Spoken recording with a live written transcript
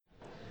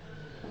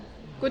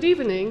Good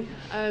evening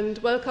and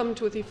welcome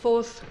to the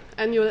fourth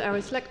annual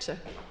ARIS Lecture.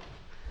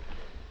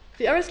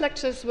 The ARIS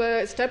Lectures were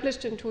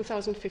established in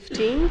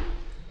 2015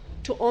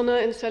 to honor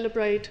and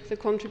celebrate the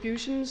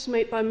contributions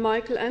made by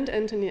Michael and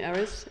Anthony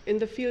ARIS in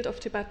the field of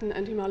Tibetan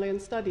and Himalayan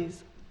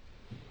studies.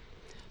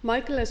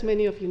 Michael, as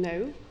many of you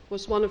know,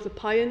 was one of the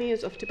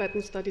pioneers of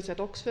Tibetan studies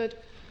at Oxford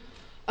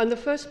and the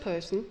first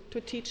person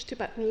to teach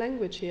Tibetan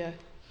language here.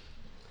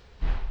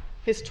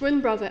 His twin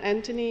brother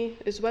Anthony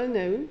is well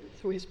known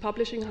through his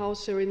publishing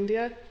house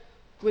Serindia,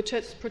 which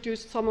has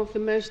produced some of the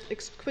most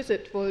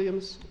exquisite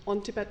volumes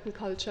on Tibetan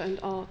culture and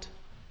art.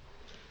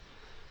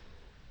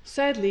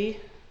 Sadly,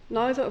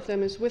 neither of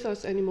them is with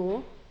us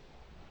anymore,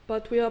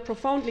 but we are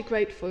profoundly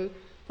grateful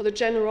for the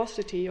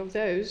generosity of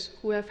those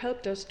who have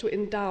helped us to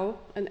endow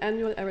an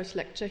annual ARIS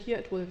Lecture here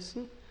at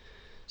Wolfson,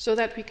 so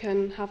that we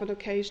can have an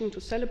occasion to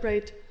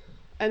celebrate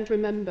and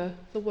remember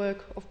the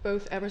work of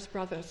both ARIS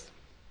brothers.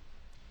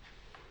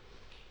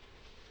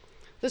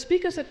 The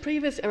speakers at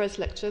previous ARIS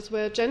Lectures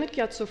were Janet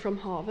Gyatso from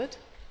Harvard,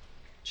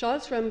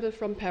 Charles Rembel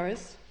from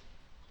Paris,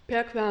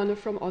 Per Kverne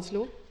from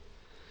Oslo,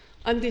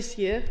 and this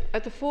year,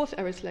 at the fourth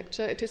ARIS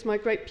Lecture, it is my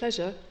great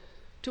pleasure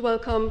to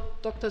welcome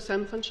Dr.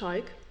 Sam van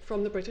Schaik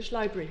from the British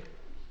Library.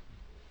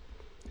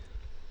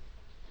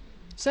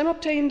 Sam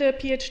obtained a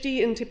PhD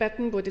in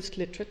Tibetan Buddhist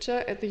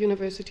literature at the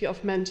University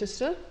of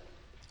Manchester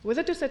with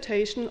a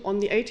dissertation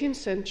on the 18th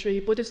century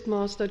Buddhist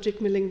master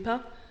Jigme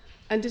Lingpa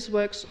and his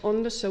works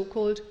on the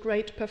so-called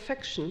Great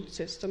Perfection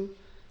system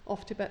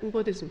of Tibetan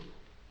Buddhism.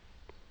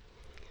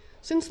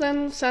 Since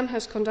then, Sam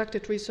has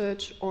conducted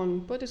research on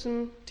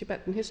Buddhism,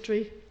 Tibetan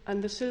history,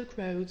 and the Silk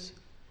Roads.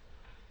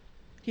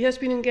 He has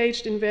been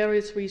engaged in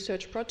various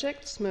research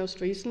projects,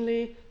 most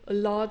recently a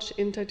large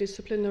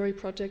interdisciplinary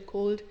project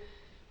called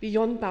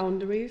Beyond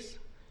Boundaries,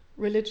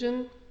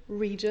 Religion,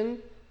 Region,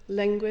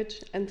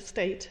 Language, and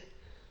State,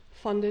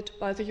 funded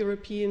by the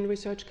European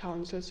Research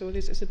Council, so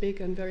this is a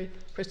big and very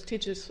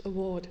prestigious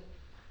award.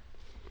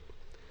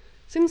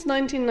 Since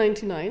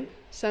 1999,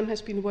 Sam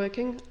has been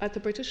working at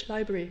the British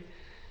Library.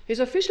 His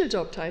official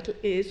job title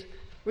is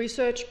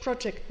Research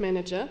Project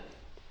Manager,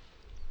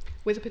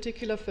 with a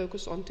particular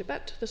focus on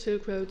Tibet, the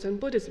Silk Roads, and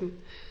Buddhism.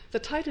 The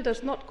title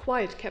does not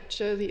quite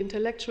capture the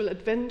intellectual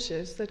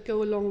adventures that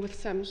go along with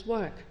Sam's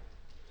work.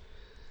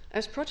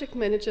 As project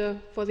manager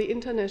for the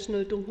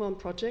International Dunhuang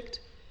Project,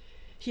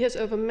 he has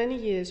over many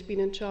years been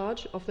in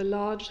charge of the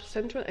large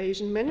Central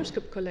Asian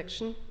manuscript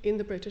collection in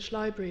the British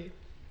Library.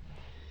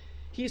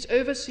 He is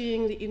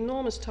overseeing the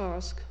enormous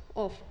task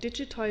of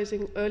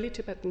digitizing early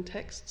Tibetan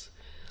texts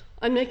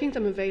and making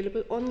them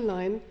available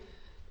online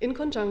in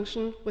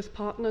conjunction with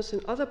partners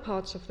in other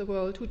parts of the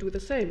world who do the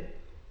same.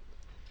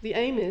 The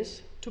aim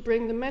is to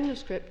bring the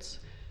manuscripts,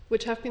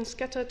 which have been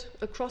scattered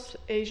across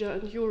Asia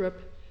and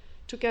Europe,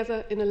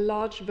 together in a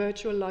large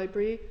virtual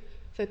library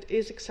that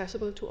is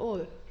accessible to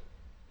all.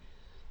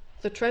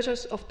 The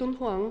treasures of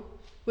Dunhuang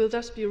will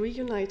thus be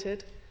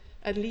reunited,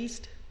 at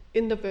least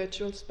in the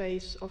virtual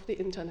space of the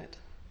internet.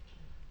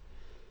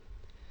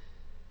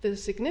 The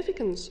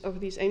significance of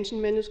these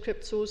ancient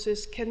manuscript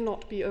sources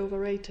cannot be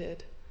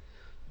overrated.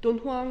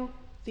 Dunhuang,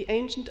 the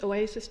ancient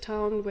oasis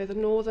town where the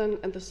northern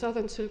and the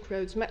southern Silk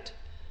Roads met,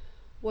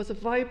 was a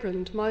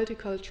vibrant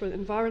multicultural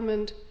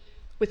environment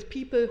with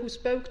people who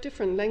spoke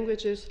different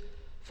languages,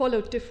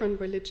 followed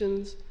different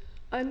religions,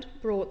 and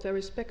brought their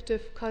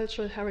respective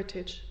cultural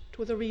heritage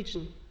to the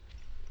region.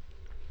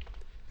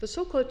 The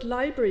so-called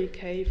library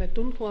cave at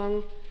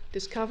Dunhuang,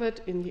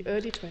 discovered in the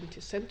early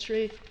 20th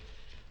century,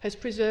 has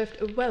preserved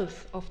a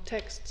wealth of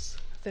texts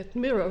that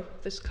mirror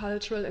this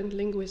cultural and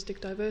linguistic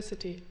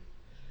diversity.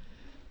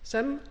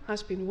 Sam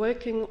has been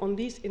working on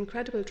these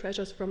incredible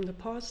treasures from the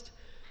past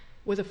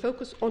with a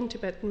focus on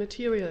Tibetan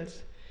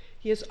materials.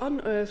 He has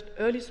unearthed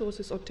early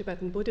sources of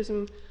Tibetan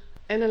Buddhism,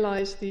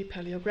 analyzed the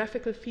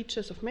paleographical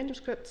features of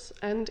manuscripts,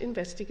 and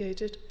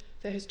investigated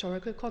their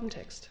historical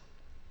context.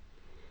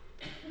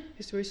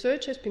 His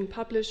research has been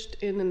published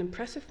in an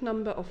impressive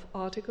number of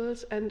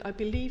articles and I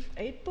believe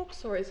 8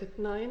 books, or is it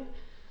 9?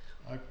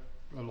 I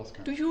lost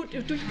count. Can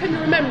you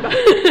remember?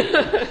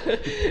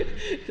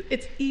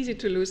 It's easy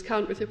to lose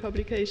count with your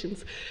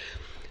publications.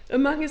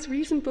 Among his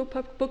recent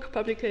book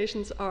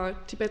publications are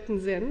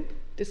Tibetan Zen,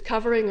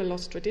 Discovering a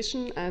Lost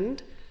Tradition,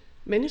 and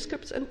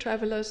Manuscripts and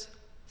Travelers,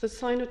 the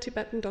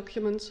Sino-Tibetan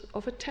Documents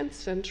of a 10th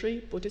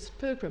Century Buddhist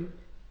Pilgrim.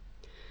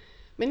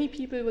 Many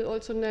people will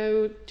also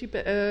know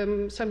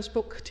Sam's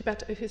book,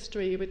 Tibet, A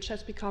History, which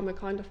has become a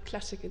kind of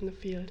classic in the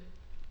field.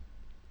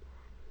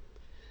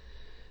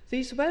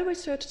 These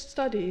well-researched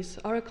studies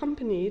are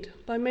accompanied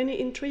by many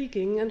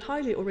intriguing and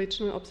highly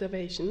original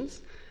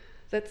observations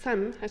that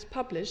Sam has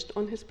published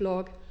on his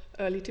blog,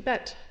 Early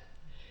Tibet.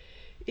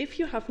 If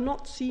you have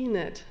not seen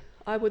it,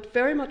 I would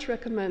very much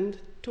recommend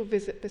to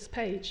visit this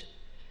page.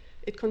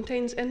 It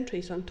contains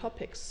entries on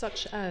topics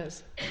such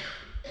as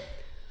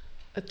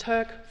a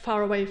Turk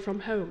far away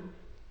from home,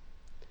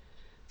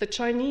 the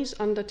Chinese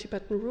under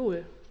Tibetan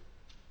rule,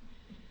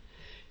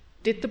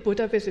 did the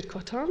Buddha visit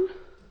Khotan?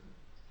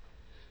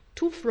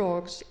 2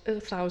 frogs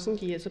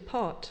 1,000 years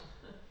apart,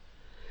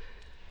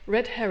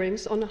 Red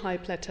Herrings on a High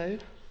Plateau,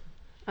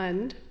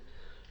 and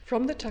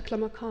From the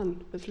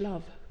Taklamakan with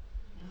Love.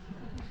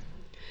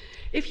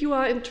 If you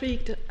are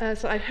intrigued,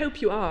 as I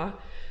hope you are,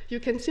 you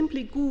can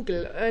simply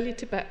Google early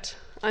Tibet,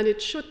 and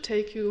it should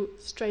take you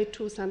straight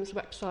to Sam's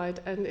website,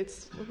 and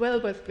it's well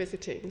worth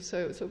visiting,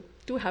 so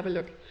do have a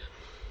look.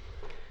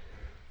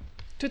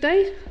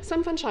 Today,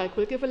 Sam van Schaik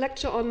will give a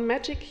lecture on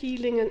magic,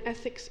 healing, and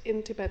ethics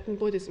in Tibetan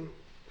Buddhism.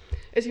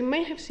 As you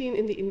may have seen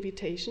in the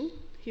invitation,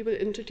 he will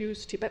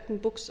introduce Tibetan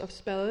books of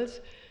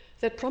spells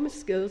that promise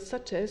skills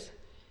such as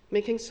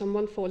making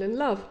someone fall in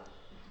love,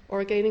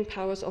 or gaining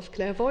powers of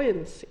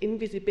clairvoyance,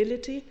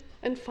 invisibility,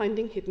 and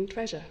finding hidden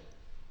treasure.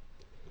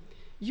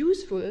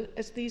 Useful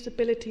as these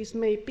abilities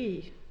may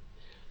be,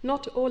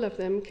 not all of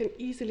them can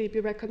easily be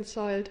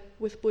reconciled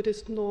with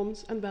Buddhist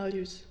norms and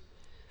values.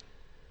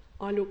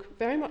 I look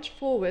very much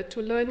forward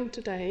to learning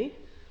today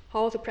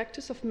how the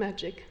practice of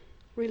magic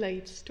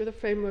relates to the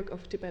framework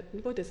of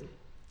Tibetan Buddhism.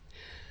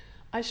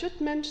 I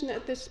should mention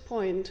at this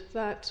point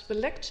that the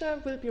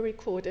lecture will be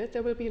recorded.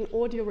 There will be an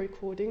audio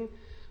recording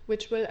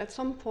which will at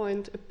some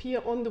point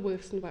appear on the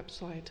Wolfson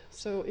website.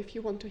 So if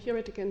you want to hear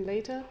it again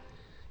later,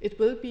 it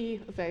will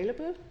be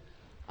available.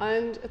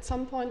 And at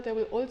some point there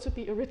will also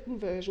be a written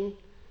version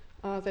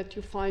that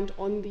you find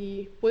on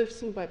the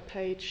Wolfson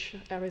webpage,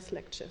 Aris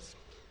Lectures.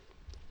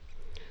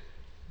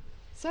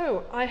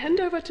 So I hand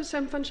over to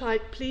Sam van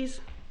Schaik. Please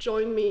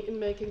join me in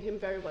making him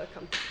very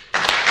welcome.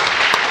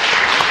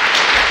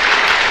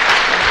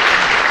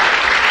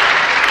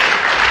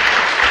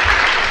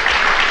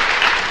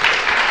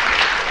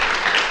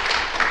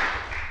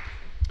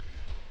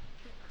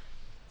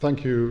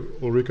 Thank you,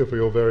 Ulrika, for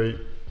your very,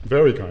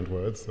 very kind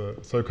words.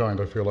 So kind,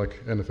 I feel like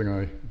anything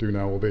I do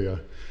now will be a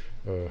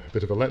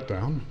bit of a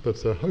letdown, but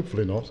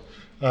hopefully not.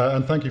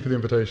 And thank you for the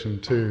invitation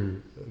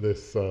to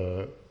this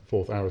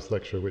fourth Aris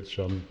lecture, which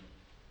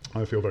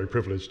I feel very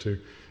privileged to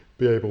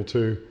be able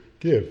to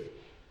give.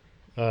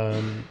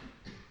 And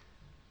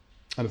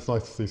it's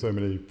nice to see so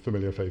many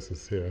familiar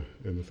faces here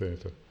in the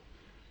theatre.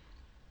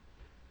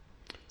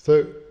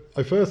 So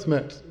I first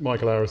met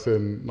Michael Aris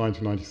in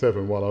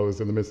 1997 while I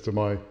was in the midst of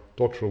my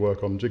doctoral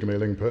work on Jigme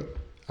Lingpa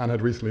and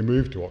had recently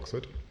moved to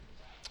Oxford.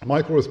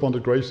 Michael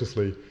responded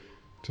graciously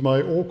to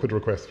my awkward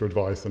request for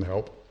advice and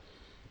help,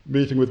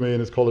 meeting with me in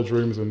his college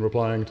rooms and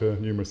replying to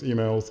numerous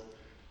emails,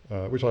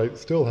 which I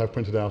still have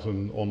printed out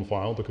and on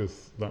file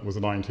because that was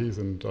the 90s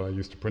and I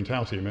used to print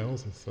out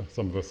emails, as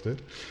some of us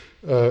did.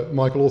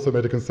 Michael also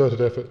made a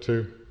concerted effort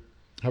to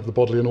have the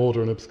Bodleian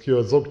Order and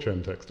obscure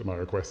Dzogchen text at my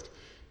request,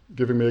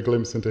 giving me a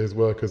glimpse into his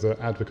work as an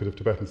advocate of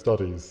Tibetan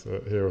studies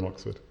here in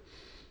Oxford.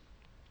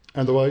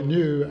 And though I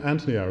knew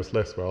Anthony Aris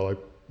less well, I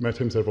met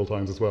him several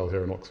times as well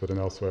here in Oxford and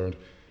elsewhere, and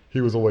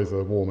he was always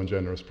a warm and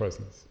generous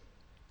presence.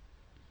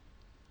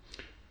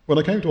 When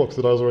I came to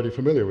Oxford, I was already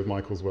familiar with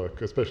Michael's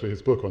work, especially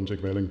his book on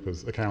Jigme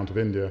Lingpa's account of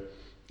India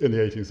in the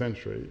 18th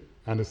century,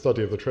 and his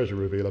study of the treasure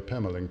revealer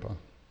Pema Lingpa.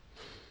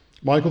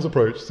 Michael's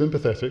approach,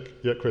 sympathetic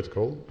yet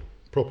critical,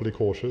 properly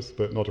cautious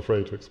but not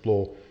afraid to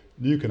explore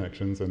new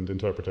connections and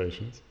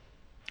interpretations,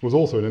 was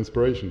also an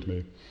inspiration to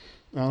me,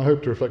 and I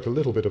hope to reflect a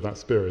little bit of that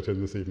spirit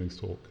in this evening's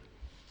talk.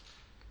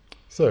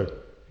 So,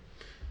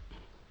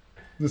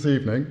 this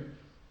evening,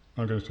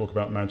 I'm going to talk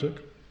about magic.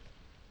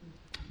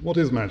 What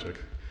is magic?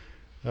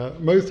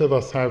 Most of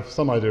us have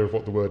some idea of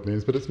what the word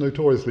means, but it's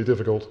notoriously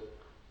difficult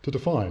to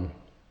define.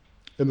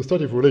 In the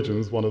study of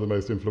religions, one of the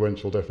most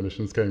influential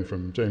definitions came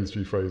from James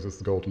G. Fraser's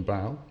The Golden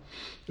Bough.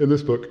 In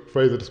this book,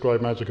 Fraser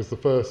described magic as the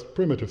first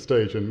primitive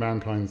stage in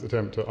mankind's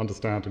attempt to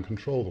understand and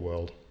control the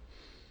world.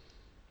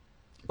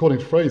 According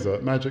to Fraser,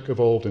 magic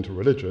evolved into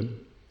religion,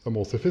 a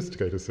more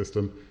sophisticated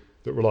system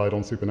that relied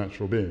on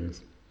supernatural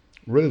beings.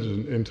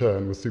 Religion, in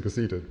turn, was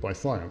superseded by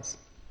science.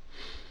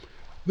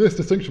 This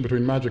distinction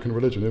between magic and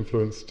religion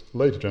influenced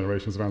later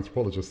generations of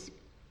anthropologists.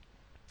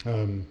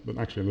 But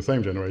actually in the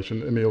same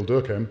generation, Emile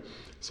Durkheim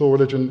saw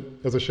religion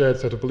as a shared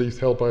set of beliefs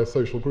held by a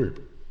social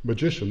group.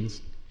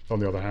 Magicians,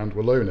 on the other hand,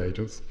 were lone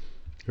agents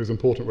whose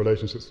important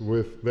relationships were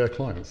with their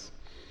clients.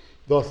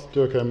 Thus,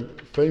 Durkheim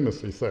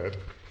famously said,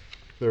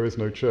 "There is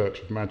no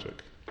church of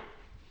magic."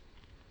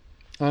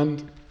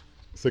 And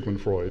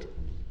Sigmund Freud,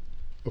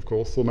 of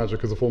course, saw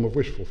magic as a form of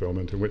wish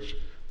fulfillment in which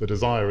the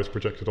desire is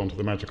projected onto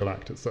the magical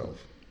act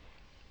itself.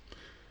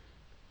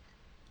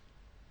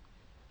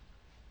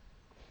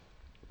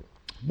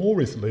 More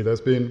recently,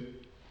 there's been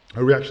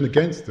a reaction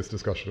against this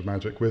discussion of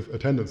magic, with a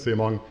tendency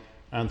among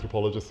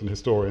anthropologists and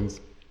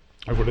historians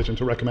of religion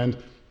to recommend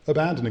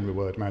abandoning the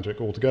word magic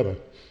altogether.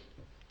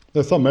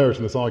 There's some merit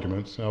in this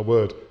argument. Our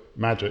word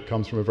magic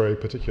comes from a very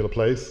particular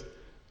place,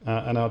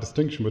 and our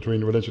distinction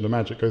between religion and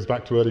magic goes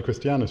back to early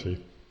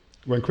Christianity,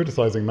 when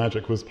criticising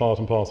magic was part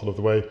and parcel of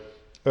the way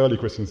early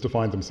Christians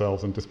defined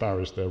themselves and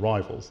disparaged their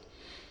rivals.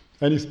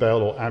 Any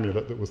spell or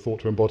amulet that was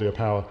thought to embody a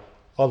power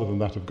other than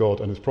that of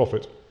God and his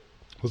prophet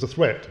was a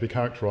threat to be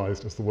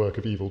characterised as the work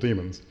of evil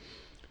demons.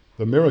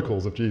 The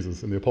miracles of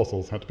Jesus and the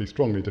apostles had to be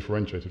strongly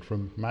differentiated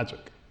from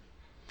magic.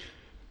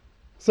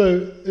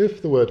 So,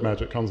 if the word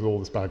magic comes with all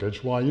this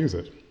baggage, why use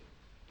it?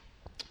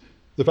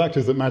 The fact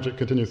is that magic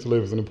continues to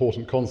live as an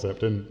important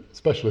concept in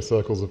specialist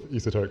circles of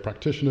esoteric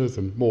practitioners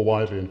and more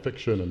widely in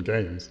fiction and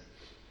games.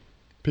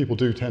 People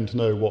do tend to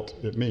know what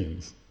it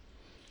means.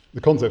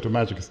 The concept of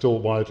magic is still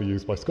widely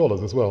used by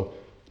scholars as well,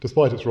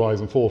 despite its rise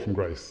and fall from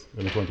grace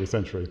in the 20th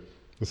century.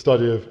 The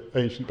study of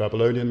ancient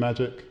Babylonian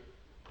magic,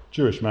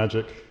 Jewish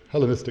magic,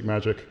 Hellenistic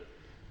magic,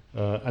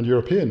 and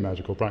European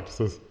magical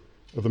practices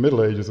of the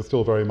Middle Ages are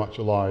still very much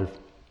alive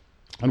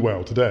and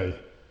well today.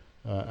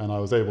 And I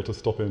was able to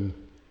stop in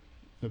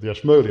at the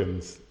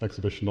Ashmoleans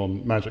exhibition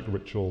on magic,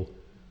 ritual,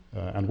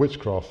 and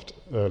witchcraft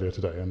earlier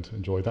today and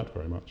enjoyed that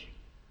very much.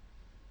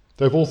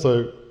 They've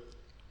also,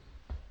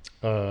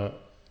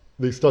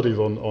 these studies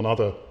on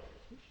other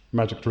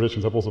magic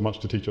traditions have also much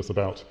to teach us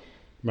about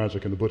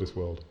magic in the Buddhist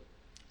world.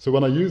 So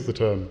when I use the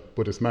term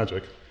Buddhist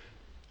magic,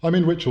 I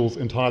mean rituals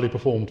entirely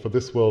performed for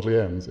this worldly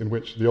ends, in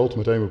which the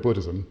ultimate aim of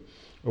Buddhism,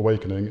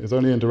 awakening, is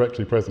only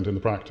indirectly present in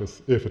the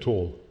practice, if at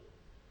all.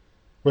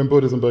 When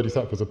Buddhas and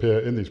Bodhisattvas appear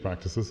in these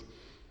practices,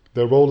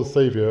 their role as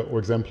saviour or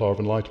exemplar of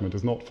enlightenment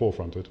is not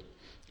forefronted,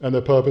 and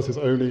their purpose is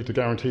only to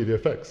guarantee the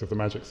effects of the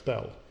magic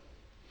spell.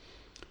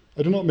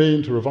 I do not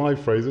mean to revive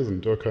phrases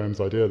and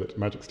Durkheim's idea that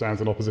magic stands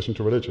in opposition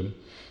to religion.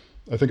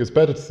 I think it's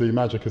better to see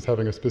magic as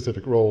having a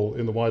specific role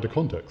in the wider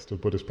context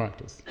of Buddhist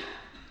practice.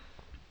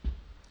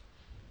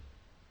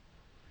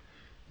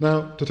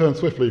 Now, to turn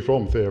swiftly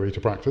from theory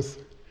to practice,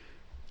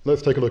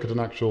 let's take a look at an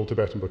actual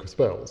Tibetan book of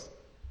spells.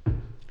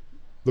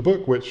 The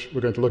book which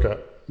we're going to look at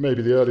may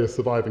be the earliest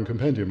surviving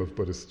compendium of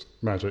Buddhist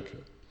magic,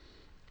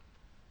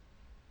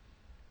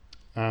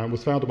 and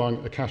was found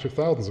among a cache of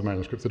thousands of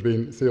manuscripts that had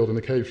been sealed in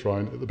a cave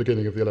shrine at the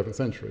beginning of the 11th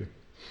century.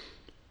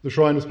 The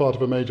shrine was part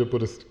of a major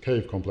Buddhist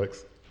cave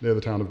complex near the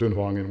town of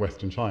Dunhuang in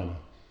western China.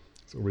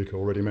 So Ulrika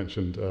already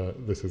mentioned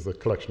this is a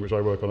collection which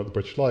I work on at the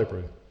British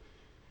Library.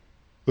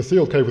 The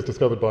sealed cave was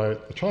discovered by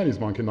a Chinese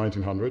monk in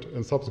 1900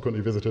 and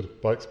subsequently visited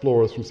by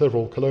explorers from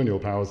several colonial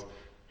powers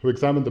who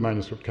examined the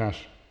manuscript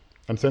cache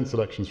and sent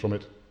selections from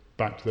it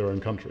back to their own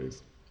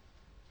countries.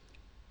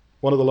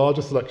 One of the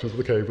largest selections of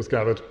the cave was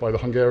gathered by the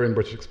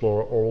Hungarian-British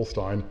explorer Aurel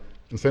Stein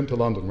and sent to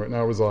London, where it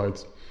now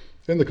resides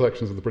in the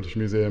collections of the British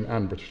Museum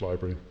and British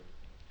Library.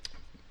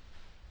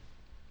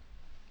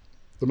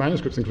 The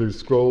manuscripts include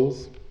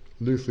scrolls,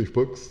 loose-leaf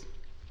books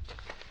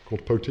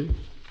called poti,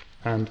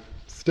 and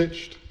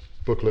stitched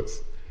booklets,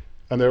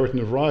 and they're written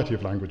in a variety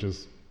of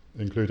languages,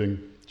 including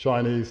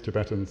Chinese,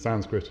 Tibetan,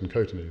 Sanskrit, and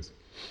Khotanese.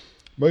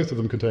 Most of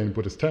them contain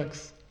Buddhist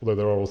texts, although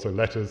there are also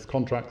letters,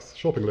 contracts,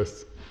 shopping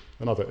lists,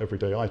 and other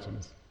everyday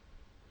items.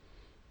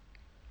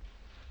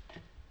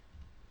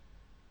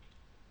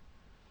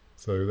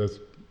 So there's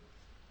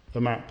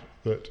a map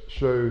that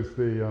shows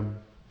the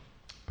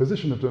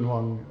position of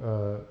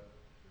Dunhuang.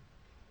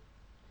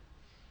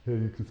 Here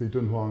you can see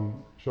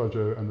Dunhuang,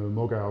 Shazhou, and the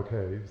Mogao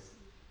caves.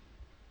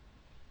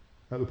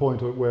 At the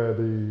point where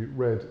the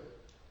red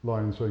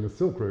lines showing the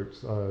silk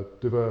routes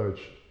diverge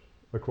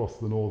across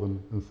the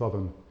northern and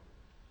southern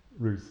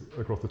routes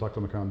across the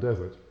Taklamakan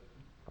Desert.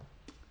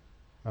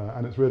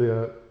 And it's really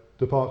a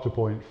departure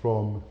point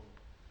from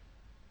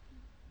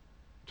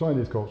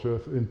Chinese culture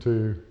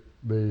into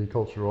the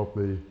culture of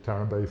the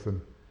Tarim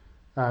Basin.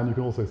 And you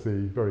can also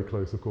see very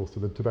close, of course, to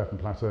the Tibetan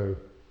Plateau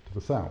to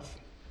the south.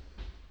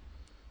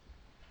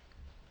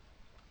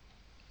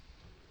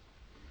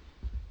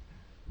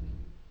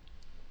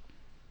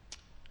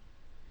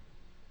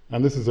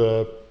 And this is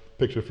a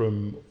picture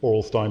from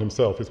Aurel Stein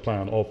himself, his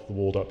plan of the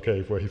walled-up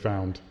cave where he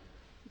found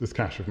this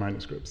cache of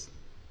manuscripts.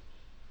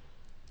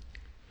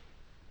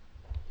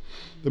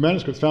 The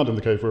manuscripts found in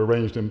the cave were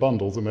arranged in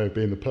bundles and may have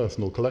been the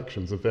personal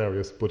collections of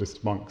various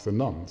Buddhist monks and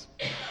nuns,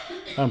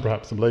 and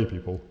perhaps some lay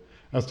people.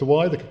 As to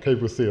why the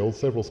cave was sealed,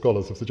 several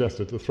scholars have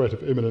suggested the threat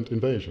of imminent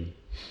invasion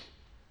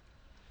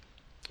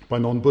by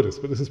non-Buddhists,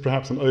 but this is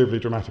perhaps an overly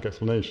dramatic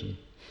explanation.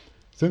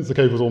 Since the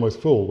cave was almost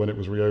full when it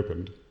was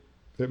reopened,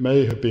 it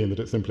may have been that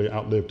it simply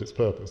outlived its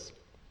purpose.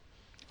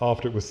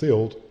 After it was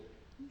sealed,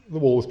 the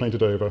wall was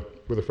painted over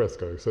with a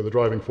fresco, so the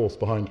driving force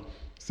behind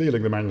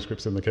sealing the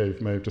manuscripts in the cave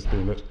may have just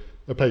been that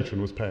a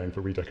patron was paying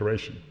for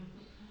redecoration.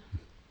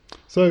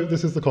 So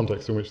this is the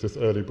context in which this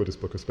early Buddhist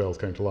book of spells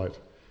came to light.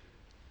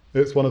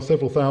 It's one of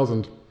several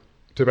thousand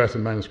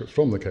Tibetan manuscripts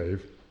from the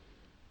cave,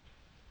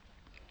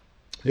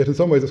 yet in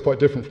some ways it's quite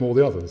different from all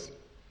the others.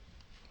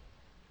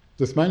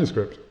 This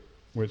manuscript,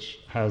 which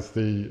has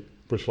the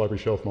British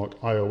Library shelf mark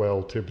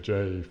IOL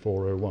TibJ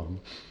 401,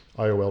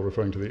 IOL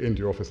referring to the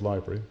India Office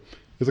Library,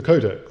 is a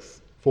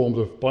codex formed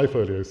of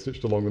bifolios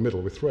stitched along the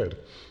middle with thread.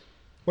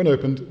 When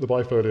opened, the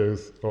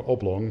bifolios are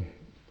oblong,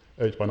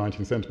 8 by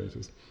 19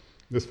 centimetres.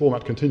 This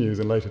format continues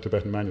in later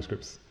Tibetan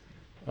manuscripts,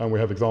 and we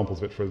have examples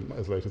of it from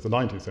as late as the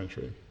 19th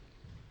century.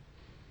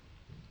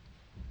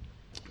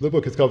 The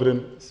book is covered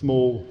in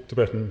small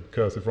Tibetan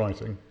cursive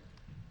writing,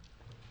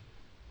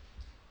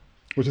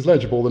 which is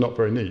legible, though not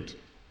very neat.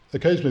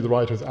 Occasionally the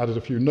writer has added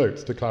a few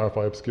notes to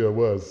clarify obscure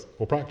words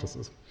or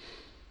practices.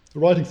 The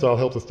writing style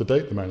helps us to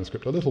date the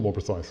manuscript a little more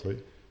precisely,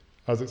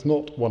 as it's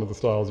not one of the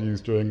styles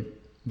used during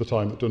the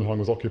time that Dunhuang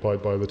was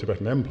occupied by the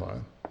Tibetan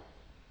Empire,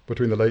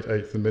 between the late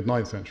 8th and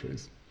mid-9th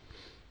centuries.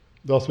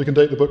 Thus, we can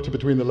date the book to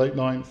between the late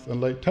 9th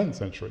and late 10th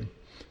century,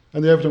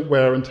 and the evident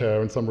wear and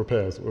tear and some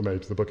repairs that were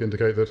made to the book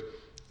indicate that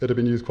it had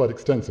been used quite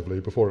extensively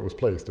before it was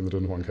placed in the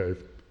Dunhuang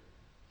cave.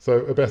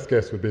 So a best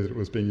guess would be that it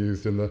was being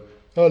used in the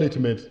early to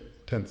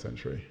mid-10th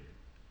century.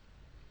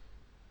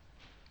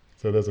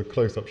 So there's a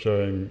close-up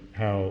showing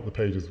how the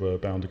pages were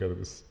bound together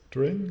with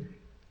string.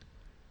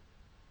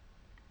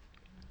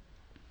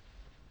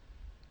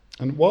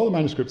 And while the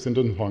manuscripts in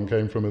Dunhuang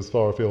came from as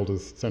far afield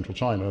as central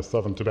China,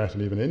 southern Tibet,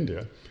 and even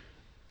India,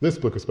 this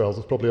book of spells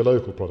was probably a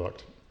local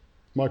product.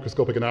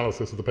 Microscopic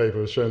analysis of the paper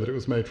has shown that it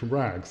was made from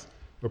rags,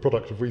 a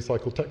product of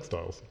recycled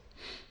textiles.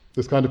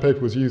 This kind of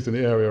paper was used in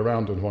the area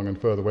around Dunhuang and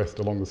further west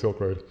along the Silk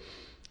Road,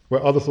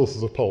 where other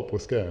sources of pulp were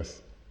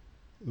scarce.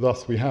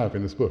 Thus, we have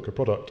in this book a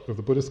product of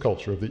the Buddhist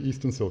culture of the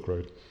Eastern Silk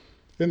Road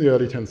in the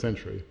early 10th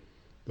century,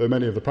 though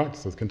many of the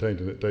practices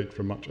contained in it date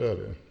from much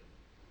earlier.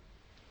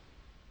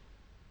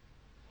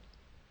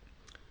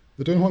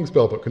 The Dunhuang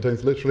spellbook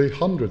contains literally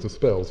hundreds of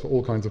spells for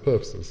all kinds of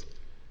purposes.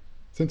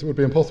 Since it would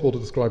be impossible to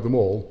describe them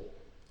all,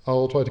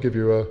 I'll try to give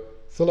you a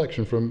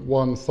selection from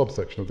one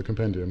subsection of the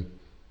compendium.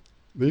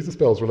 These are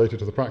spells related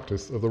to the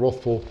practice of the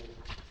wrathful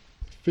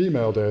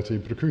female deity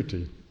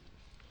Bhricuti,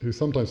 who's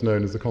sometimes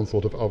known as the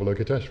consort of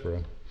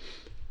Avalokiteshvara.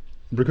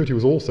 Bhricuti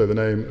was also the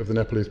name of the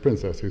Nepalese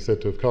princess who's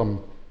said to have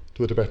come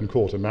to the Tibetan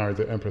court and married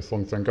the Empress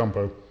Songtsen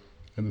Gampo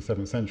in the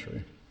 7th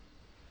century.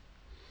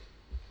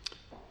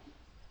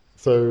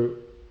 So,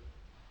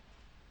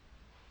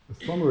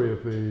 a summary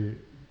of the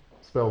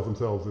spells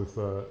themselves is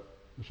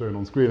shown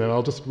on screen, and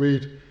I'll just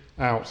read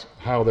out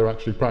how they're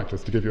actually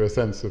practiced to give you a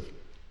sense of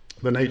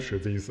the nature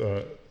of these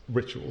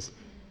rituals.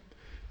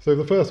 So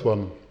the first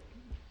one,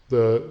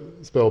 the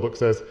spellbook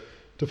says,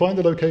 to find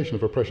the location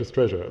of a precious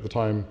treasure at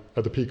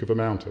the peak of a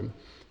mountain,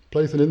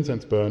 place an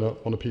incense burner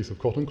on a piece of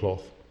cotton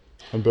cloth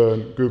and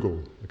burn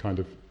gugul, a kind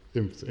of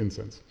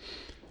incense.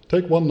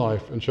 Take one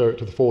knife and show it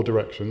to the 4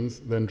 directions,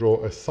 then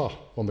draw a sa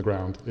on the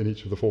ground in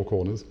each of the 4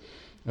 corners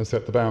and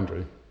set the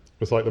boundary.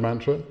 Recite the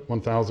mantra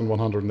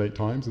 1,108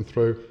 times and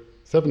throw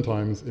 7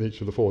 times in each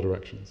of the 4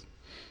 directions.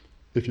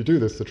 If you do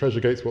this, the treasure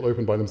gates will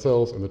open by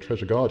themselves and the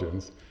treasure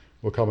guardians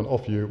will come and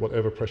offer you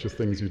whatever precious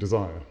things you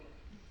desire.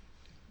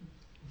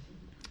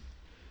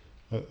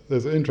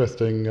 There's an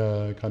interesting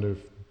kind of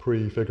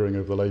prefiguring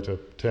of the later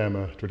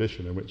Terma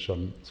tradition in which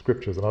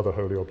scriptures and other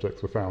holy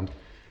objects were found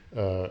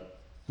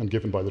and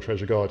given by the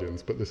treasure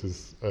guardians, but this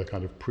is a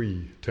kind of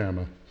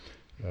pre-Terma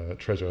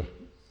treasure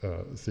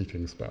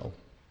seeking spell.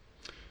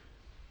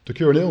 To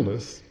cure an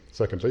illness,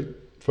 secondly,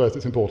 first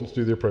it's important to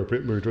do the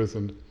appropriate mudras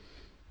and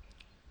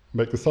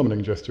make the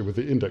summoning gesture with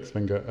the index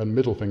finger and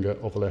middle finger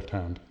of the left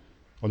hand.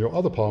 On your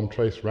other palm,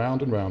 trace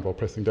round and round while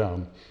pressing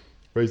down.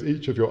 Raise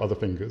each of your other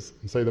fingers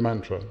and say the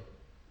mantra.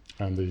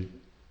 And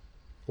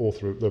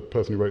the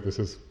person who wrote this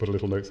has put a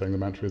little note saying the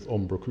mantra is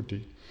Om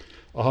Bhricuti,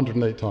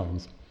 108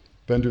 times.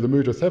 Then do the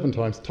mudra 7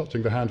 times,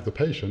 touching the hand of the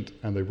patient,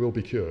 and they will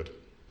be cured.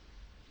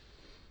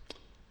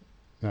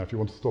 Now, if you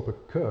want to stop a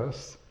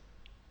curse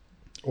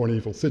or an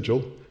evil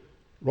sigil,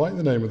 write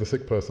the name of the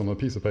sick person on a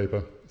piece of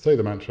paper, say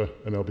the mantra,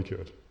 and they'll be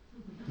cured.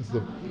 This is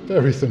a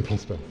very simple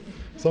spell.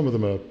 Some of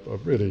them are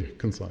really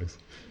concise.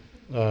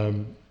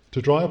 To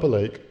dry up a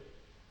lake,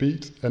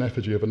 beat an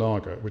effigy of a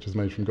naga, which is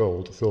made from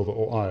gold, silver,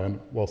 or iron,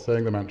 while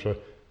saying the mantra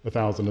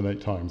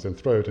 1,008 times, and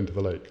throw it into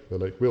the lake. The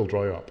lake will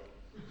dry up.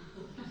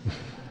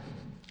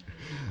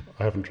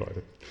 I haven't tried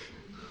it.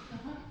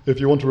 If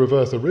you want to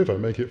reverse a river,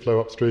 make it flow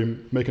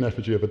upstream, make an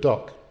effigy of a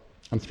duck,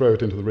 and throw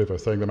it into the river,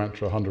 saying the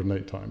mantra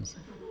 108 times.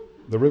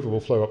 The river will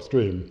flow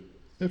upstream.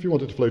 If you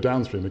want it to flow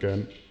downstream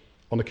again,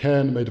 on a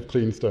cairn made of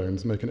clean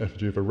stones, make an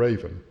effigy of a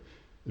raven.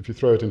 If you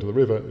throw it into the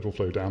river, it will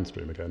flow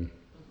downstream again.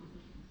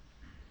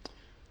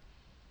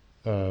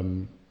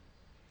 And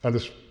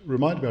this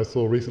reminded me, I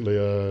saw recently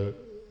a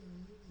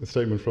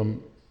statement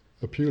from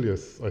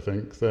Apuleius, I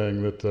think,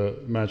 saying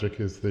that magic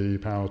is the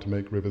power to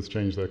make rivers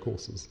change their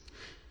courses.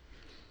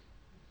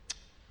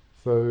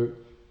 So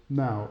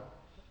now,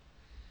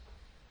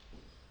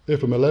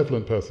 if a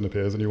malevolent person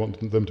appears and you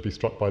want them to be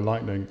struck by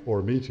lightning or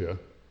a meteor,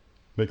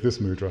 make this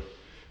mudra.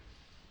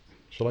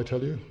 Shall I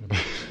tell you?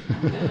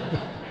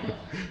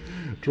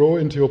 Draw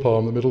into your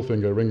palm the middle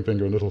finger, ring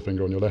finger and little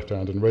finger on your left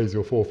hand and raise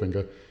your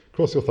forefinger.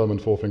 Cross your thumb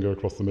and forefinger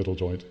across the middle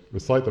joint.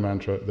 Recite the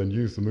mantra, then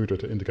use the mudra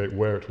to indicate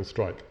where it will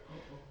strike.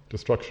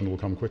 Destruction will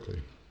come quickly.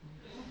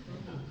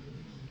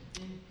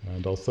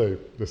 And I'll say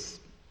this,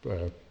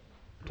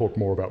 talk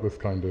more about this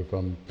kind of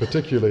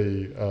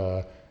particularly,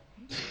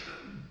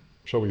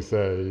 shall we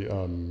say,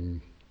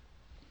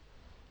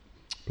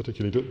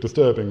 particularly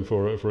disturbing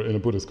for in a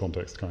Buddhist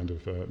context kind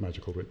of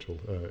magical ritual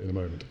in a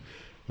moment.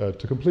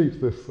 To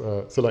complete this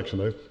selection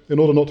though, in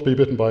order not to be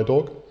bitten by a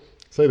dog,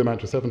 say the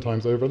mantra 7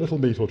 times over, a little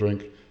meat or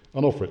drink,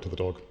 and offer it to the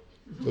dog.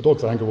 The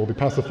dog's anger will be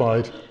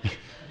pacified,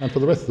 and for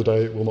the rest of the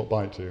day it will not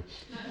bite you.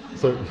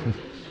 So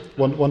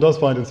one does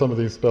find in some of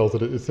these spells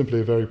that it's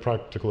simply a very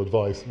practical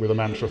advice with a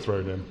mantra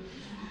thrown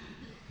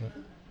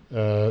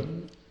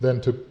in.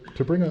 Then to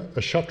bring a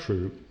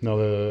shatru, now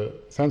the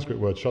Sanskrit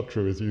word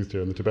shatru is used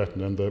here in the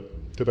Tibetan, and the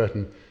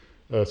Tibetan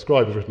a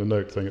scribe has written a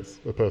note saying it's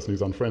a person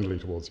who's unfriendly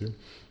towards you.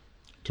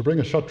 To bring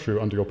a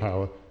Shatru under your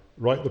power,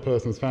 write the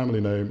person's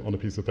family name on a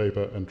piece of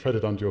paper and tread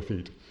it under your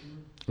feet.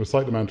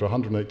 Recite the mantra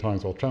 108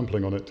 times while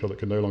trampling on it till it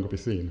can no longer be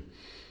seen.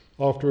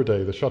 After a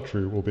day, the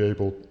Shatru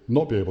will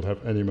not be able to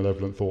have any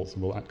malevolent thoughts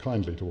and will act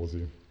kindly towards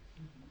you.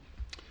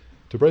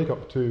 To break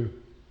up to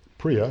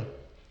Priya,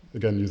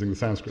 again using the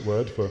Sanskrit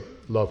word for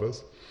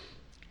lovers,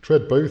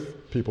 tread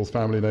both people's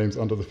family names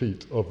under the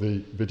feet of the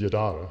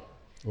Vidyadhara,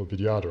 or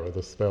Vidyadhara,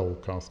 the spell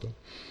caster.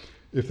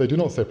 If they do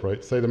not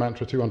separate, say the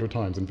mantra 200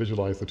 times and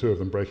visualize the two of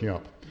them breaking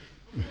up.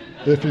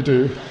 If you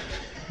do,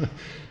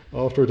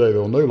 after a day they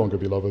will no longer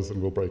be lovers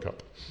and will break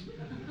up.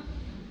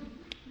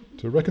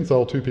 To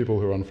reconcile two people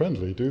who are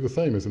unfriendly, do the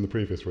same as in the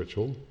previous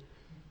ritual,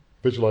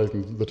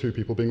 visualizing the two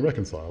people being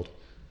reconciled.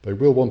 They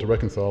will want to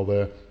reconcile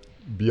their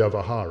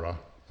vyavahara,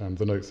 and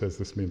the note says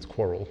this means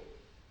quarrel.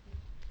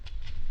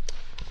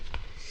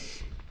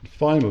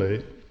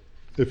 Finally,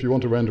 if you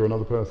want to render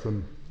another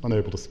person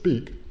unable to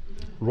speak,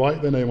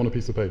 write their name on a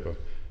piece of paper.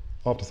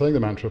 After saying the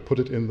mantra, put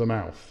it in the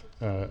mouth,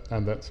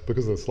 and that's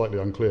because it's slightly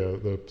unclear,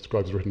 the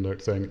scribe has written a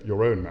note saying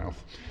your own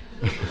mouth.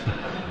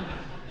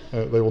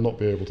 They will not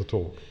be able to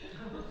talk.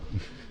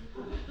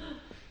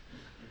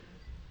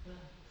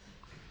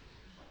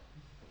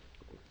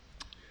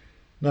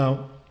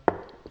 Now,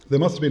 there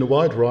must have been a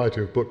wide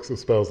variety of books of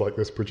spells like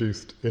this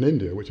produced in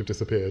India, which have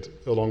disappeared,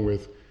 along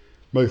with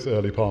most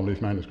early palm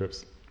leaf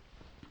manuscripts.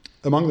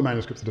 Among the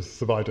manuscripts that have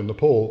survived in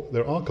Nepal,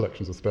 there are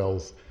collections of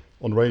spells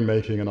on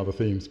rainmaking and other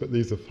themes, but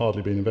these have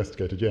hardly been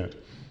investigated yet.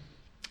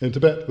 In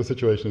Tibet, the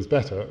situation is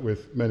better,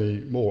 with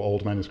many more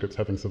old manuscripts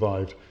having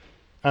survived,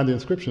 and the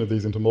inscription of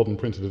these into modern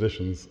printed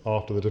editions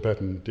after the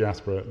Tibetan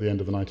diaspora at the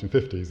end of the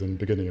 1950s and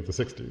beginning of the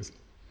 60s.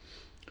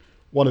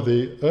 One of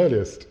the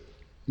earliest,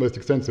 most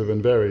extensive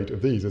and varied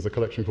of these is a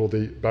collection called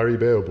the Bari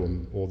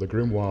Beobum, or the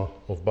Grimoire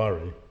of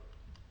Bari.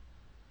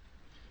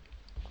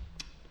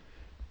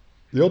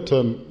 The odd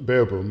term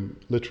Beobum,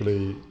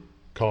 literally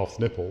calf's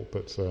nipple,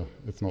 but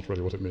it's not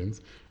really what it means,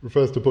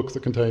 refers to books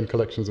that contain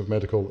collections of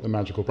medical and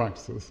magical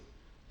practices.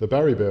 The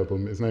Bari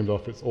Beobum is named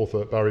after its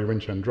author Bari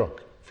Rinchen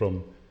Druk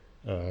from,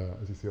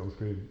 as you see on the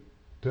screen,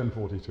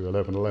 1040 to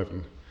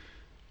 1111,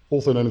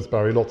 also known as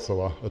Bari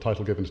Lotsawa, a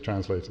title given to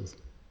translators.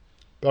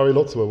 Bari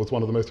Lotsawa was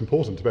one of the most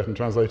important Tibetan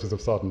translators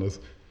of sadhanas,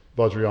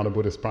 Vajrayana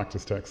Buddhist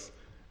practice texts,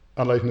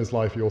 and late in his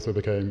life he also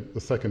became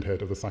the second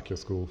head of the Sakya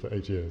school for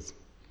 8 years.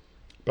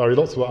 Bari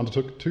Lotsawa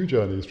undertook 2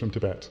 journeys from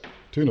Tibet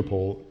to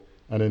Nepal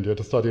and India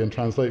to study and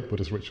translate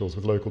Buddhist rituals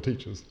with local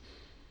teachers.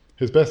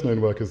 His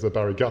best-known work is the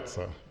Bari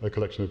Gatsa, a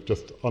collection of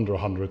just under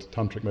 100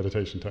 tantric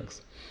meditation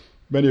texts,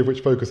 many of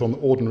which focus on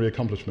ordinary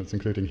accomplishments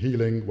including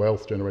healing,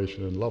 wealth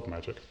generation, and love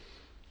magic.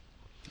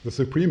 The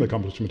supreme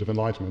accomplishment of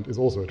enlightenment is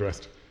also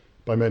addressed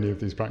by many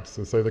of these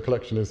practices, so the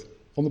collection is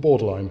on the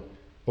borderline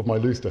of my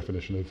loose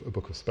definition of a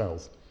book of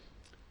spells.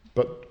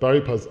 But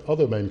Baripa's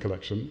other main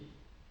collection,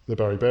 the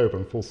Bari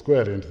Beobum, falls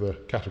squarely into the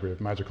category of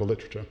magical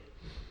literature.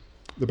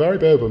 The Bari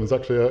Beobum is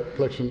actually a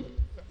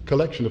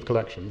collection of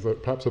collections,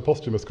 perhaps a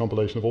posthumous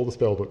compilation of all the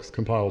spell books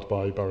compiled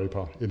by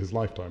Baripa in his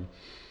lifetime.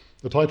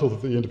 The titles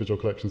of the individual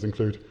collections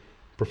include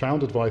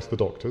Profound Advice for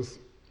Doctors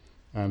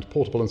and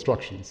Portable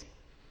Instructions.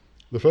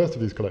 The first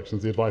of these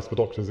collections, The Advice for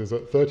Doctors, is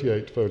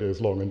 38 folios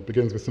long and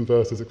begins with some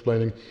verses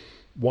explaining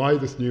why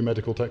this new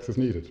medical text is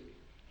needed.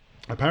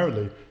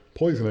 Apparently,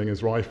 poisoning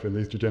is rife in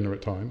these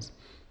degenerate times,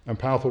 and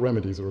powerful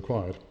remedies are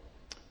required.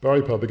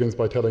 Baripa begins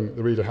by telling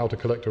the reader how to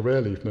collect a rare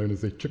leaf known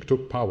as the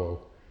Chiktuk Pawo,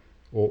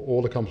 or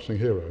all-accomplishing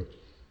hero.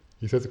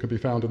 He says it can be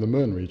found in the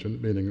Mern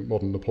region, meaning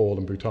modern Nepal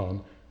and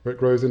Bhutan, where it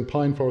grows in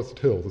pine-forested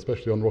hills,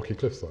 especially on rocky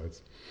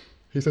cliffsides.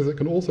 He says it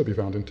can also be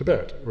found in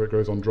Tibet, where it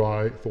grows on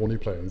dry, thorny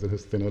plains and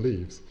has thinner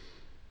leaves.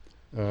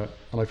 And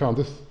I found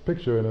this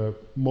picture in a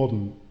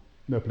modern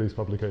Nepalese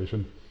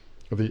publication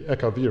of the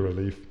Ekavira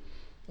leaf,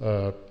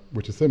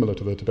 which is similar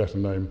to the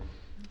Tibetan name,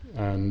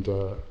 and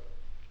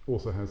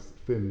also has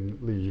thin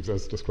leaves,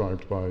 as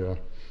described by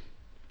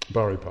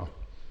Baripa.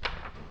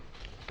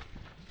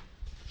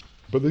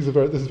 But this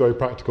is very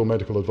practical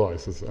medical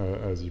advice,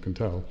 as you can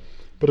tell.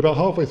 But about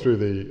halfway through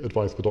the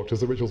Advice for Doctors,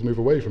 the rituals move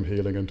away from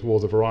healing and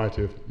towards a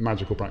variety of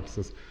magical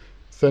practices,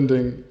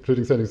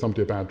 including sending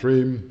somebody a bad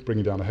dream,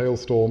 bringing down a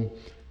hailstorm,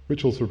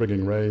 rituals for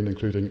bringing rain,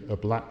 including a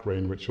black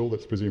rain ritual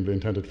that's presumably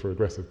intended for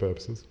aggressive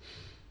purposes.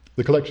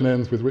 The collection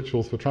ends with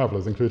rituals for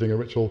travellers, including a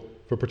ritual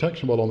for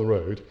protection while on the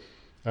road,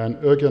 and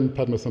Urgyan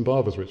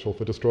Padmasambhava's ritual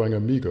for destroying a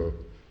migo,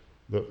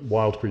 the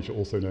wild creature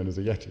also known as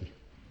a yeti.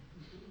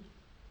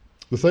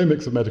 The same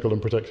mix of medical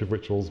and protective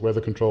rituals,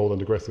 weather control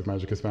and aggressive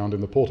magic, is found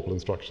in the portable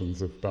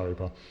instructions of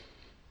Baripa,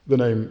 the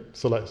name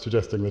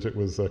suggesting that it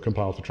was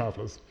compiled for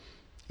travellers.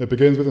 It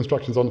begins with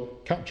instructions on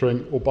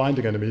capturing or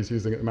binding enemies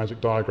using a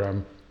magic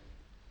diagram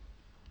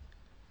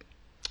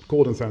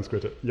called in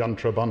Sanskrit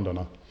Yantra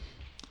Bandhana.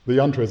 The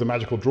yantra is a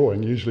magical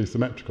drawing, usually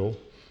symmetrical,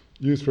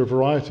 used for a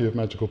variety of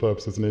magical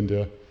purposes in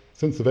India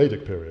since the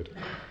Vedic period.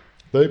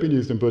 They've been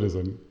used in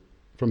Buddhism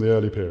from the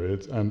early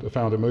periods and are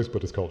found in most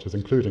Buddhist cultures,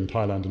 including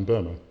Thailand and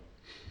Burma.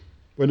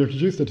 When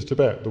introduced into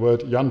Tibet, the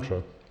word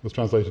yantra was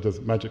translated as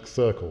magic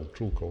circle,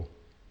 Trulkor.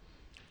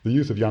 The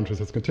use of yantras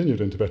has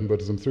continued in Tibetan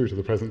Buddhism through to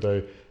the present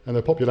day, and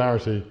their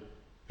popularity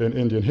in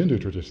Indian Hindu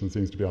tradition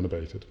seems to be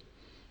unabated.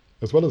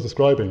 As well as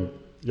describing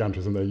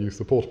yantras and their use,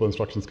 the portable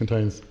instructions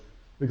contains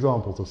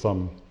examples of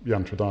some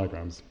yantra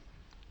diagrams.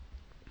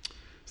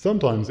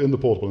 Sometimes in the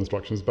portable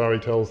instructions, Barry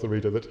tells the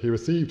reader that he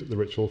received the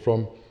ritual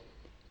from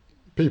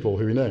people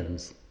who he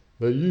names.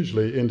 They're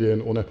usually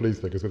Indian or Nepalese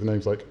figures with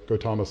names like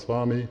Gautama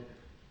Swami,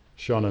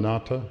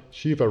 Shananatha,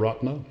 Shiva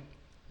Ratna,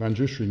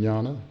 Manjushri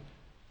Jnana,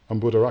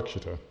 and Buddha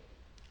Rakshita.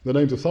 The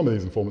names of some of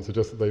these informants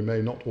suggest that they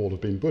may not all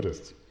have been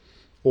Buddhists,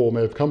 or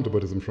may have come to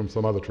Buddhism from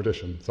some other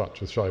tradition,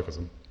 such as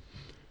Shaivism.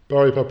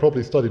 Baripa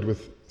probably studied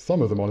with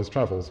some of them on his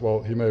travels,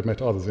 while he may have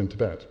met others in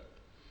Tibet.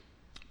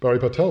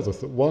 Baripa tells us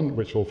that one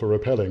ritual for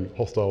repelling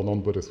hostile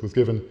non-Buddhists was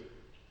given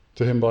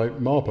to him by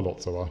Marpa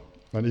Lotsawa,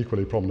 an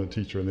equally prominent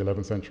teacher in the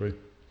 11th century.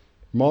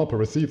 Marpa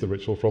received the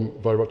ritual from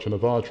Vairocana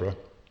Vajra,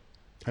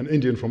 an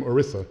Indian from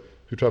Orissa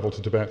who travelled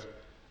to Tibet,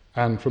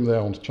 and from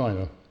there on to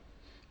China.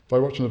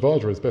 Vairocana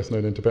Vajra is best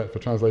known in Tibet for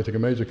translating a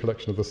major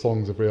collection of the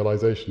songs of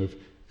realization of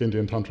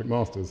Indian tantric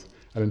masters,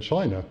 and in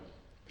China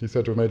he's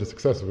said to have made a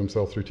success of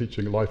himself through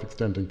teaching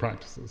life-extending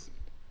practices.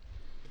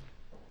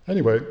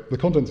 Anyway, the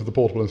contents of the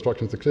portable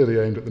instructions are clearly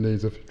aimed at the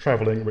needs of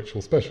travelling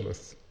ritual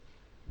specialists.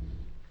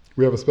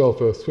 We have a spell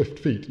for swift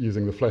feet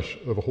using the flesh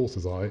of a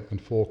horse's eye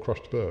and 4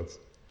 crushed birds,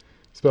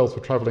 spells for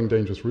travelling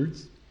dangerous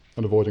routes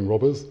and avoiding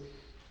robbers,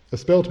 a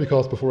spell to be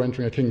cast before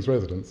entering a king's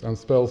residence, and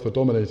spells for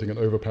dominating and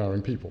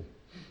overpowering people.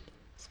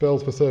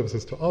 Spells for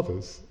services to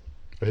others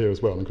are here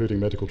as well, including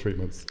medical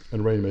treatments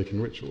and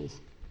rain-making rituals.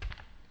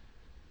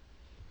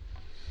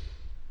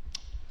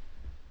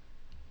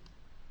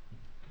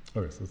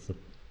 Oh yes, it's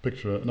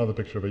another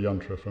picture of a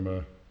yantra from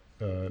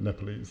a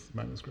Nepalese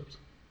manuscript.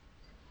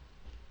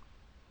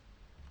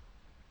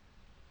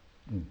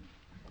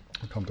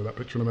 I'll come to that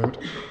picture in a moment.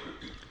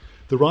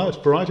 The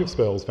variety of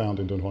spells found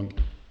in Dunhuang,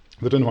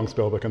 the Dunhuang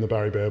spellbook and the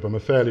Bari Berbum, are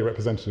fairly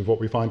representative of what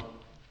we find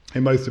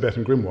in most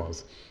Tibetan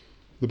grimoires.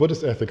 The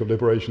Buddhist ethic of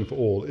liberation for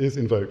all is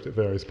invoked at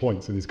various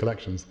points in these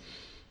collections,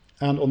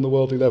 and on the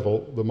worldly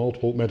level, the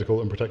multiple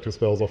medical and protective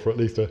spells offer at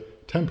least a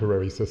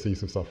temporary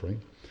surcease of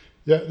suffering.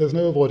 Yet there's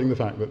no avoiding the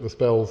fact that the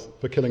spells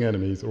for killing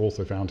enemies are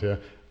also found here,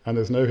 and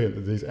there's no hint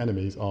that these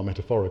enemies are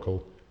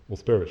metaphorical or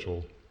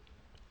spiritual.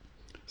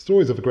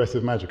 Stories of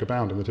aggressive magic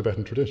abound in the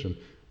Tibetan tradition,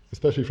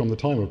 especially from the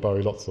time of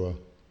Bari Lotsawa.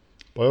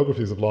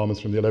 Biographies of lamas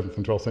from the 11th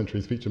and 12th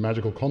centuries feature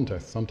magical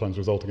contests, sometimes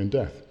resulting in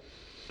death.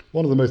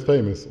 One of the most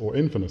famous or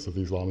infamous of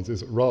these lamas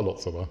is Ra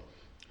Lotsawa,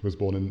 who was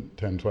born in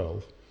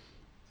 1012.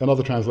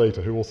 Another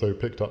translator who also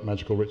picked up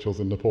magical rituals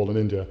in Nepal and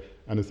India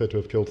and is said to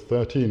have killed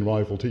 13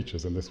 rival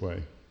teachers in this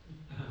way.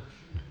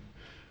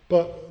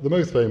 But the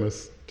most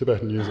famous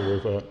Tibetan user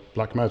of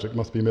black magic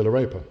must be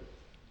Milarepa.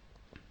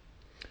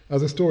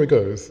 As the story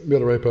goes,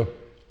 Milarepa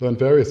learned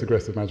various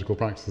aggressive magical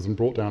practices and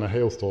brought down a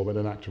hailstorm in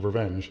an act of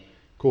revenge,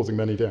 causing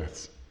many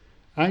deaths.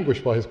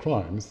 Anguished by his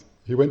crimes,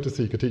 he went to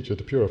seek a teacher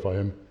to purify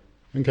him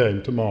and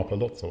came to Marpa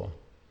Lotsawa.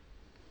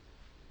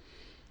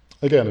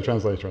 Again, a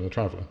translator and a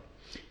traveller.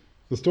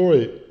 The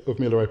story of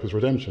Milarepa's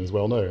redemption is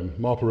well known.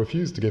 Marpa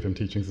refused to give him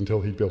teachings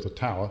until he'd built a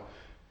tower,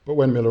 but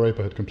when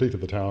Milarepa had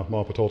completed the tower,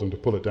 Marpa told him to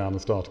pull it down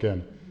and start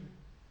again.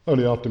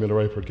 Only after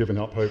Milarepa had given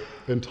up hope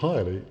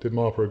entirely did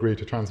Marpa agree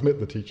to transmit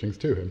the teachings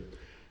to him.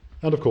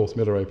 And of course,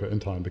 Milarepa in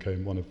time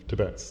became one of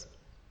Tibet's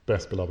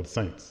best beloved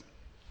saints.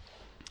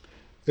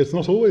 It's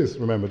not always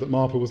remembered that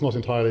Marpa was not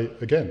entirely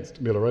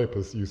against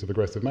Milarepa's use of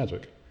aggressive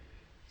magic.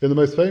 In the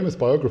most famous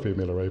biography of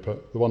Milarepa,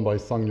 the one by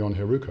Sangyon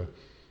Heruka,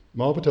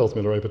 Marpa tells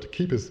Milarepa to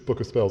keep his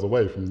book of spells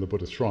away from the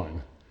Buddhist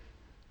shrine.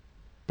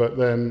 But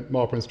then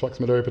Marpa instructs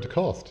Milarepa to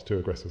cast 2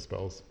 aggressive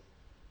spells.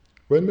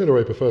 When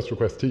Milarepa first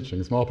requests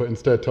teachings, Marpa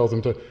instead tells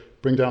him to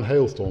bring down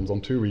hailstorms on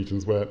 2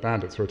 regions where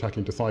bandits are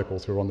attacking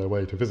disciples who are on their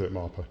way to visit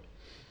Marpa.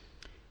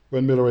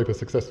 When Milarepa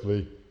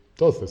successfully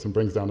does this and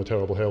brings down a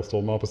terrible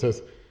hailstorm, Marpa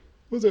says,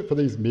 "Was it for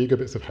these meagre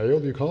bits of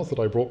hail you cast that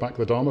I brought back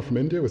the Dharma from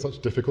India with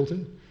such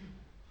difficulty?"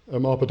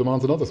 Marpa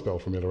demands another spell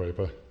from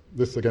Milarepa,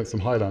 this against some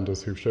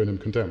Highlanders who've shown him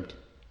contempt.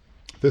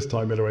 This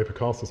time Milarepa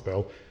casts a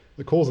spell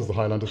that causes the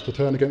Highlanders to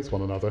turn against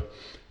one another,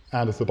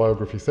 and as the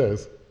biography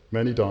says,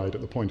 many died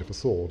at the point of a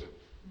sword.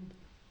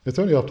 It's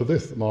only after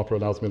this that Marpa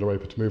allows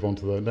Milarepa to move on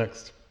to the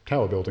next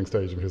tower building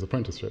stage of his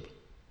apprenticeship.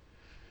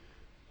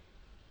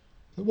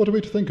 What are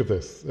we to think of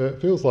this?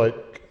 It feels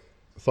like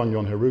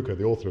Sangyon Heruka,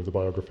 the author of the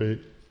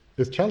biography,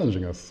 is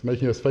challenging us,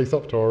 making us face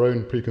up to our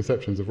own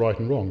preconceptions of right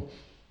and wrong,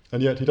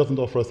 and yet he doesn't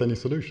offer us any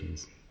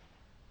solutions.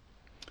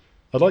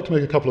 I'd like to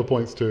make a couple of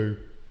points to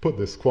put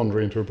this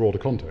quandary into a broader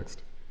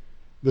context.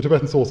 The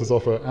Tibetan sources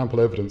offer ample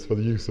evidence for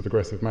the use of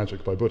aggressive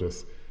magic by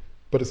Buddhists,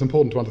 but it's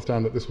important to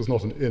understand that this was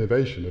not an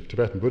innovation of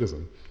Tibetan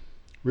Buddhism.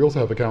 We also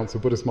have accounts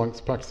of Buddhist monks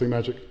practicing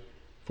magic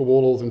for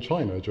warlords in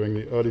China during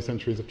the early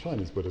centuries of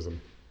Chinese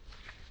Buddhism.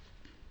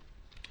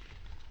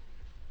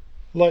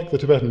 Like the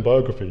Tibetan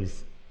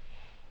biographies,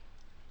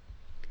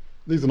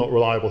 these are not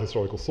reliable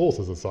historical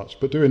sources as such,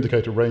 but do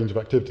indicate a range of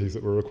activities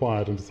that were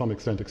required and to some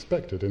extent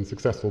expected in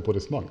successful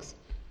Buddhist monks.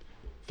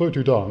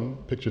 Photu Dang,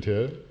 pictured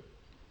here,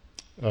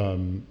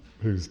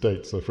 whose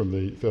dates are from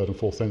the 3rd and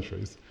 4th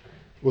centuries,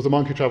 was a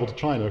monk who travelled to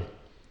China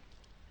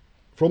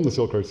from the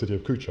Silk Road city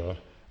of Kucha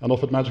and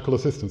offered magical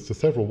assistance to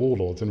several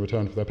warlords in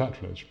return for their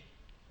patronage.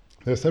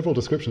 There are several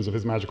descriptions of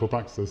his magical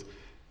practices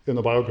in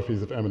the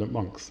biographies of eminent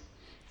monks.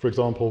 For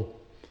example,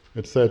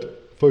 it said,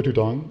 Photu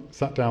Dang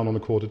sat down on a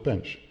corded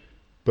bench,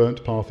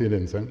 burnt Parthian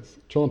incense,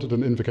 chanted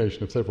an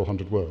invocation of several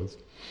hundred words.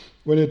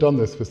 When he had done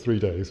this for 3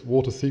 days,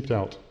 water seeped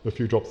out a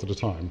few drops at a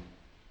time.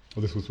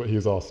 Well, this was what he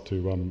was asked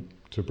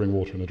to bring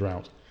water in a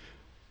drought.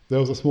 There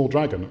was a small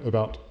dragon,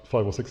 about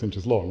 5 or 6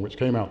 inches long, which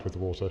came out with the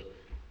water.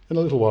 In a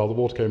little while, the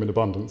water came in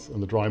abundance,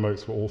 and the dry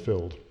moats were all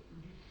filled.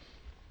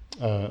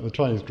 The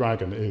Chinese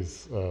dragon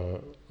is,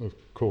 of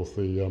course,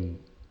 the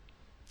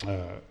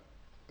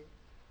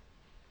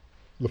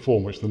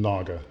form which the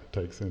Naga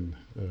takes in,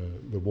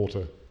 the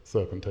water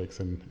serpent takes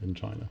in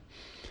China,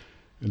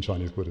 in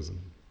Chinese Buddhism.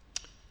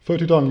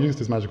 Photu Dang used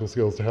his magical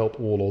skills to help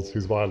warlords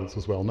whose violence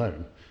was well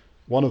known.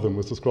 One of them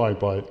was described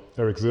by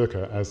Eric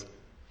Zürcher as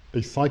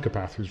a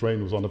psychopath whose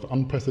reign was one of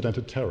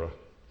unprecedented terror.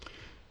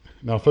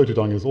 Now, Photu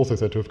Dang is also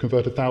said to have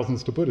converted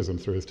thousands to Buddhism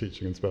through his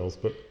teaching and spells,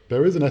 but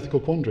there is an ethical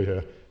quandary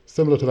here,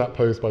 similar to that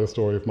posed by the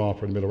story of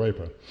Marpa and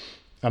Milarepa.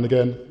 And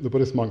again, the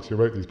Buddhist monks who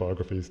wrote these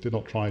biographies did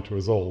not try to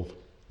resolve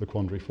the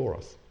quandary for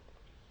us.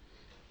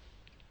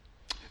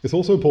 It's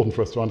also important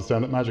for us to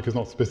understand that magic is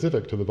not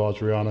specific to the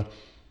Vajrayana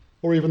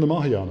or even the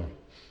Mahayana.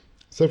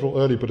 Several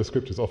early Buddhist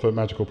scriptures offer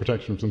magical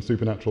protection from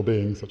supernatural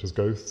beings such as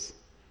ghosts,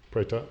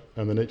 preta,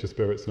 and the nature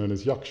spirits known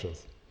as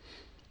yakshas.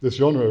 This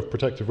genre of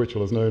protective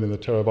ritual is known in the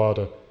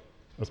Theravada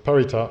as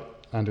parita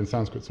and in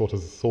Sanskrit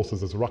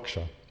sources as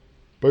raksha,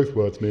 both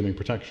words meaning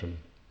protection.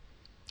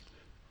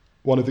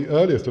 One of the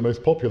earliest and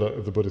most popular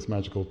of the Buddhist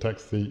magical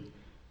texts, the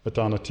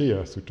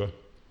Atanatiya Sutta,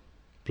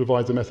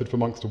 provides a method for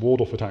monks to ward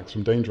off attacks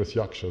from dangerous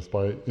yakshas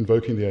by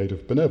invoking the aid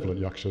of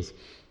benevolent yakshas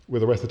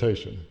with a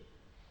recitation.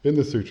 In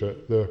this sutra,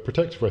 the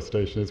protective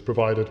recitation is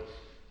provided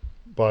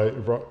by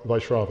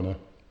Vaishravana,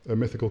 a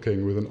mythical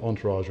king with an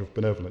entourage of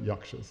benevolent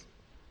yakshas.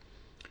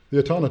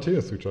 The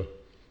Atanatiya Sutta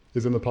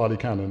is in the Pali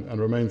Canon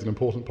and remains an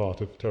important part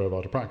of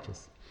Theravada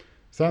practice.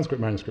 Sanskrit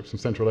manuscripts from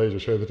Central Asia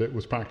show that it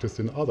was practiced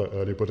in other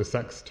early Buddhist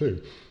sects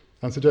too,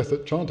 and suggest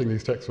that chanting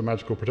these texts for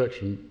magical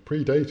protection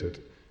predated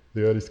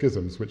the early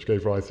schisms which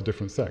gave rise to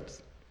different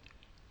sects.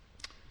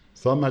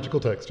 Some magical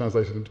texts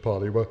translated into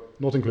Pali were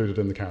not included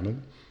in the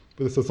canon,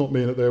 but this does not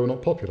mean that they were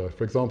not popular.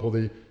 For example,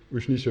 the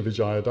Ushnisha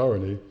Vijaya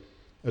Dharani,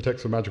 a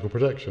text for magical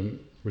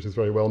protection, which is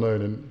very well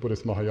known in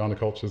Buddhist Mahayana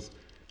cultures,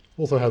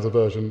 also has a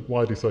version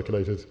widely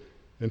circulated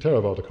in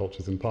Theravada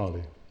cultures in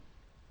Pali.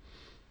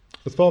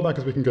 As far back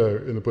as we can go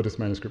in the Buddhist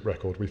manuscript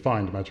record, we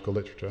find magical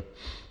literature.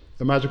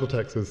 A magical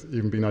text has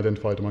even been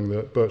identified among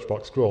the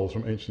birchbark scrolls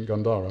from ancient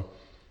Gandhara,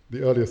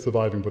 the earliest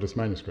surviving Buddhist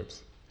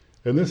manuscripts.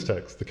 In this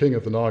text, the king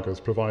of the Nagas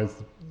provides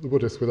the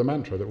Buddhists with a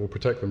mantra that will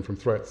protect them from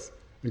threats,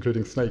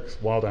 including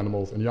snakes, wild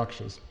animals, and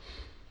yakshas.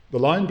 The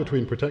line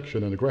between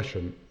protection and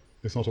aggression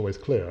is not always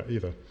clear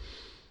either.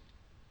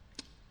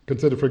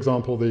 Consider, for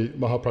example, the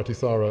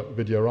Mahapratisara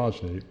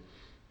Vidyarajni,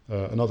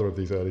 another of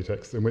these early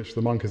texts, in which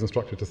the monk is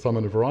instructed to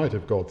summon a variety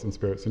of gods and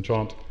spirits and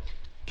chant,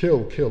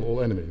 "Kill, kill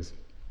all enemies.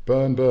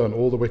 Burn, burn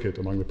all the wicked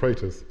among the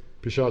pretas,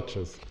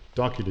 pishachas,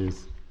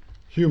 dakinis,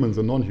 humans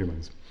and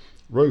non-humans.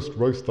 Roast,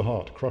 roast the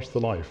heart, crush the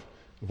life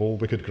of all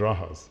wicked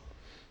grahas."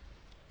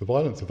 The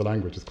violence of the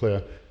language is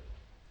clear,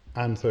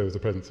 and so is the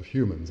presence of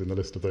humans in the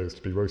list of those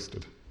to be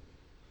roasted.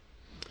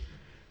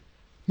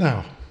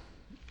 Now,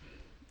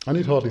 I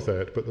need hardly say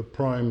it, but the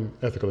prime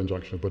ethical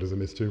injunction of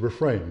Buddhism is to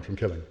refrain from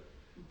killing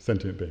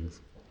sentient beings.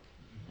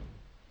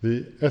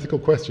 The ethical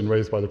question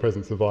raised by the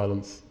presence of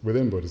violence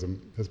within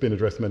Buddhism has been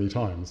addressed many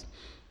times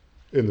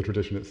in the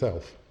tradition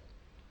itself.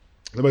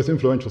 The most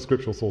influential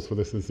scriptural source for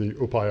this is the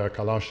Upaya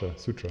Kalasha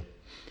Sutra,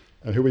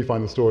 and here we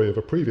find the story of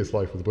a previous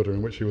life of the Buddha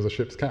in which he was a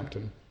ship's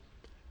captain.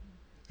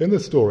 In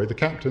this story, the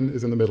captain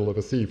is in the middle of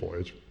a sea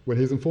voyage when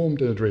he is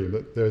informed in a dream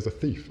that there is a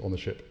thief on the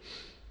ship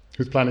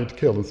who's planning to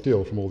kill and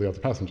steal from all the other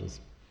passengers.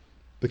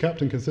 The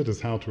captain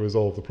considers how to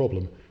resolve the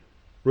problem,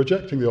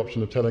 rejecting the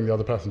option of telling the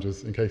other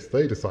passengers in case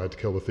they decide to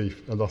kill the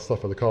thief and thus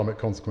suffer the karmic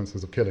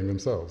consequences of killing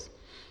themselves.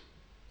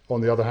 On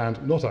the other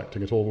hand, not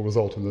acting at all will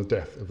result in the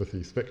death of the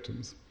thief's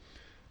victims.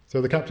 So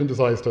the captain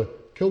decides to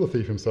kill the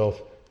thief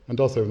himself and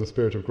does so in the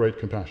spirit of great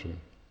compassion.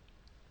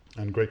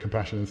 And great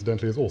compassion,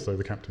 incidentally, is also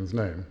the captain's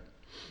name.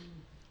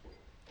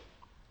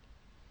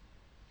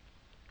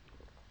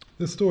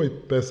 This story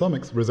bears some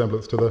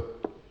resemblance to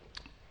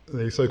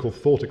the so-called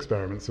thought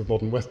experiments of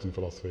modern Western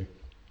philosophy.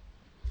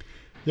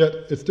 Yet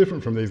it's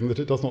different from these in that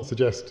it does not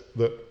suggest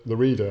that the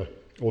reader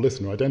or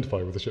listener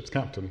identify with the ship's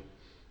captain.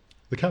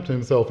 The captain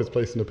himself is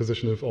placed in a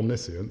position of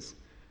omniscience,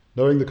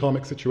 knowing the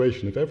karmic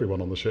situation of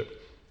everyone on the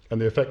ship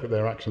and the effect that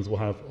their actions will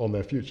have on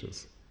their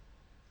futures.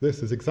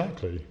 This is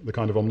exactly the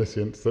kind of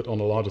omniscience that on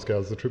a larger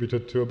scale is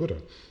attributed to a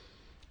Buddha.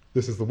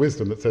 This is the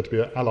wisdom that's said to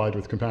be allied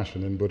with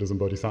compassion in Buddhas and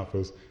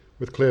Bodhisattvas,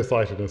 with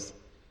clear-sightedness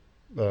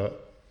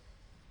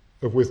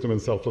of wisdom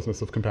and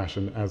selflessness of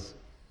compassion as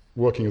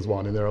working as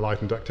one in their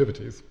enlightened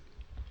activities.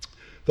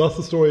 Thus,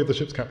 the story of the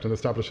ship's captain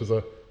establishes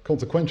a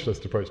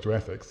consequentialist approach to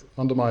ethics,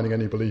 undermining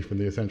any belief in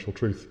the essential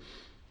truth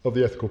of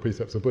the ethical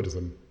precepts of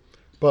Buddhism.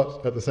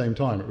 But at the same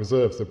time, it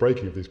reserves the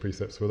breaking of these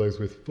precepts for those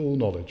with full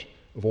knowledge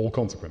of all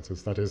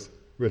consequences, that is,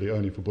 really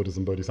only for Buddhas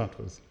and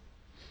Bodhisattvas.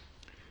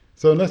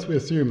 So unless we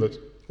assume that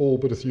all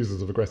Buddhist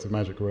users of aggressive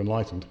magic were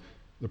enlightened,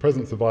 the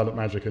presence of violent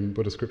magic in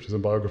Buddhist scriptures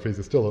and biographies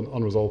is still an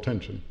unresolved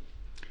tension.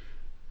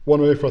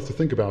 One way for us to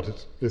think about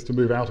it is to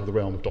move out of the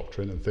realm of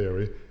doctrine and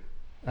theory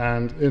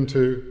and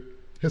into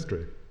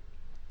history.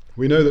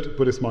 We know that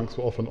Buddhist monks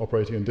were often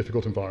operating in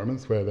difficult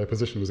environments where their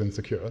position was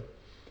insecure.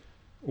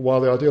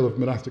 While the ideal of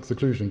monastic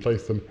seclusion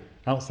placed them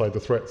outside the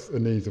threats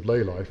and needs of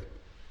lay life,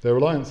 their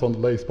reliance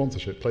on lay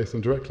sponsorship placed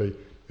them directly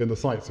in the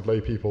sights of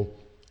lay people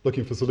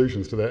looking for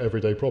solutions to their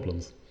everyday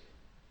problems.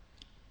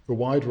 A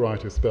wide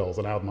variety of spells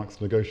allowed monks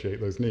to negotiate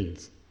those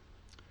needs.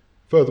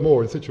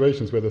 Furthermore, in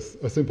situations where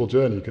a simple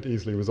journey could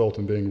easily result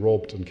in being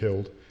robbed and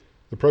killed,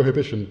 the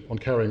prohibition on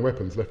carrying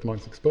weapons left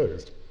monks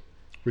exposed.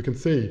 We can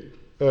see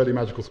early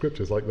magical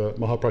scriptures like the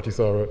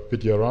Mahapratisara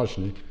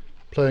Vidyarajni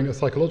playing a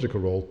psychological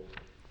role,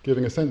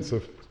 giving a sense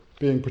of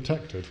being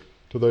protected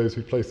to those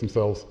who place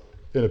themselves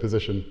in a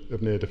position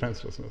of near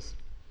defencelessness.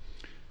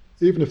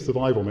 Even if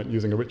survival meant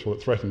using a ritual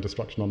that threatened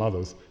destruction on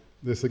others,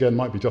 this again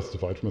might be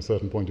justified from a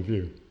certain point of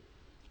view.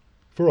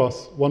 For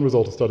us, one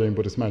result of studying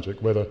Buddhist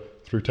magic, whether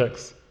through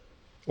texts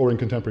or in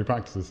contemporary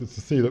practices, is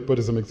to see that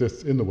Buddhism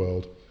exists in the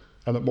world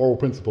and that moral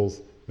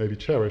principles may be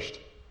cherished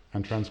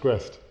and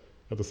transgressed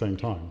at the same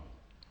time.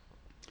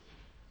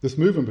 This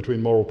movement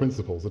between moral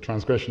principles, the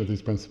transgression of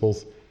these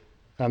principles,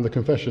 and the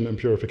confession and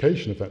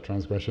purification of that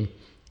transgression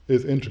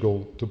is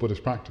integral to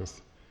Buddhist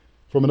practice.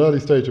 From an early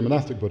stage of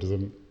monastic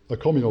Buddhism, a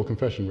communal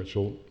confession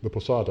ritual, the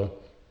posada,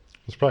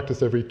 was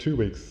practiced every 2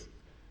 weeks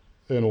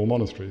in all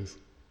monasteries.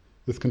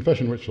 This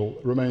confession ritual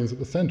remains at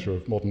the centre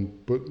of modern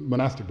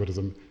monastic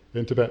Buddhism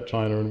in Tibet,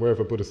 China, and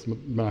wherever Buddhist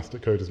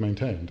monastic code is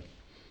maintained.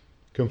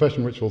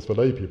 Confession rituals for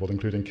lay people,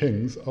 including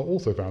kings, are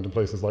also found in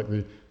places like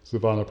the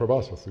Suvarna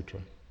Prabhata Sutra.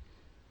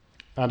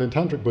 And in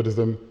Tantric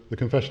Buddhism, the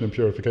confession and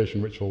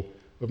purification ritual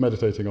of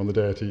meditating on the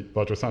deity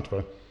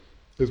Vajrasattva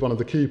is one of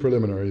the key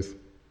preliminaries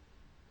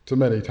to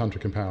many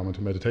tantric empowerment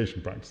and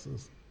meditation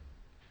practices.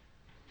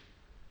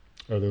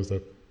 There was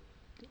a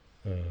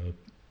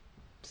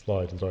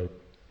slide that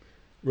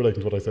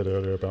relating to what I said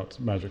earlier about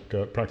magic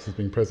practices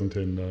being present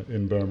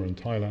in Burma and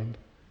Thailand.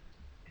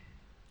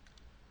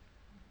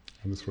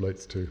 And this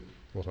relates to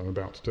what I'm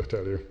about to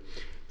tell you.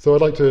 So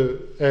I'd like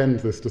to end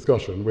this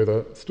discussion with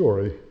a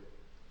story.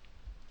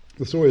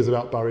 The story is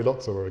about Bari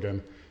Lotsawa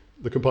again,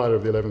 the compiler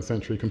of the 11th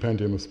century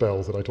compendium of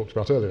spells that I talked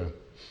about earlier.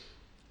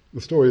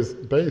 The story is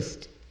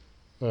based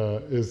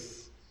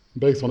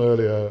on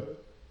earlier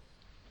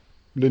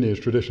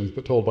lineage traditions,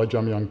 but told by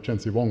Jamyang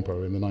Chensi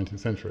Wangpo in the 19th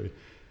century.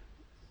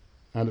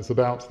 And it's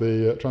about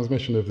the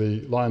transmission of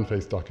the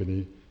lion-faced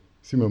dakini,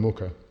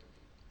 Simamukha,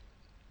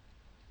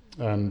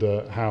 and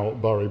how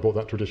Bari brought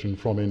that tradition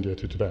from India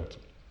to Tibet.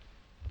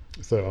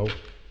 So I'll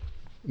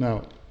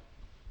now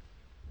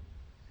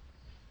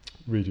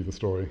read you the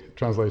story,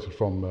 translated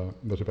from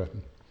the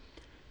Tibetan.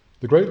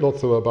 The great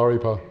Lotsawa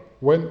Baripa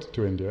went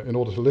to India in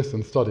order to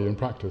listen, study and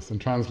practice and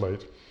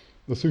translate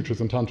the sutras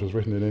and tantras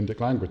written in Indic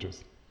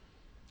languages.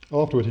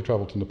 Afterward he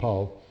travelled to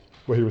Nepal,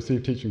 where he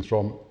received teachings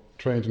from,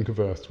 trained and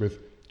conversed with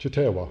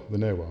Chiterwa, the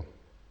Newar.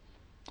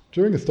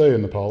 During his stay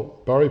in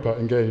Nepal, Baripa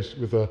engaged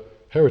with the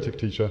heretic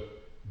teacher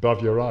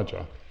Bhavya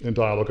Raja in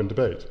dialogue and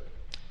debate.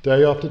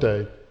 Day after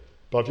day,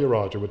 Bhavya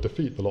Raja would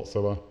defeat the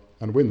Lotsawa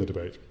and win the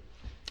debate.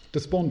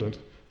 Despondent,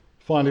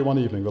 finally one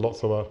evening the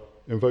Lotsawa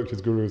invoked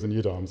his gurus and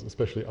yidams,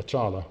 especially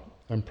Achala,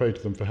 and prayed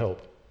to them for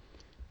help.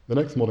 The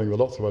next morning the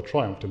Lotsawa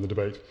triumphed in the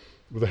debate,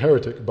 with the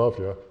heretic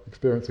Bhavya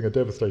experiencing a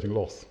devastating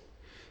loss.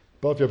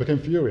 Bhavya became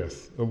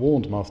furious and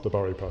warned Master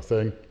Baripa,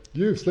 saying,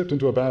 "You've slipped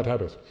into a bad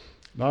habit.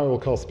 Now I will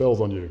cast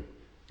spells on you.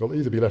 You'll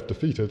either be left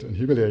defeated and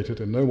humiliated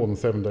in no more than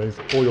 7 days,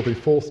 or you'll be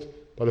forced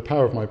by the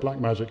power of my black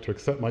magic to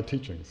accept my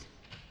teachings."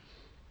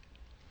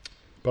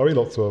 Bari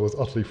Lotsawa was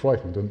utterly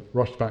frightened and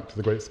rushed back to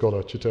the great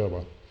scholar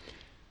Chiterwa.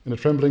 In a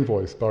trembling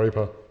voice,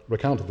 Baripa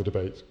recounted the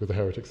debate with the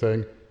heretic,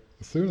 saying,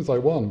 "As soon as I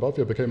won,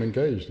 Bhavya became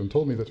enraged and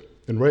told me that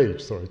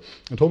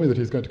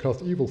he's going to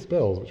cast evil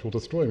spells which will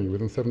destroy me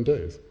within 7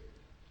 days.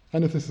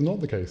 And if this is not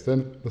the case,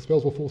 then the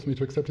spells will force me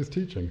to accept his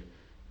teaching.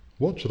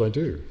 What should I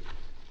do?"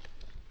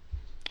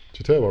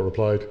 Chiterwa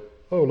replied,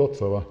 "Oh,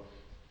 Lotsawa,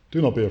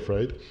 do not be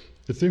afraid.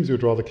 It seems you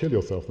would rather kill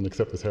yourself than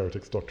accept this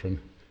heretic's doctrine.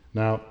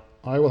 Now,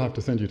 I will have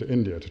to send you to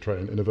India to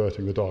train in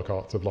averting the dark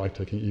arts of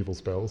life-taking evil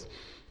spells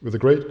with the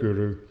great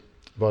guru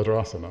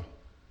Vajrasana.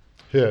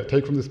 Here,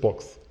 take from this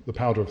box the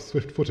powder of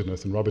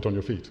swift-footedness and rub it on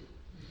your feet."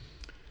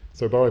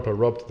 So Baripa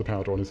rubbed the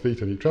powder on his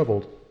feet and he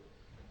travelled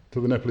to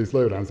the Nepalese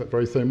lowlands that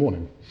very same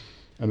morning.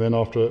 And then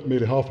after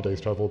merely half a day's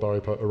travel,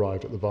 Baripa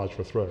arrived at the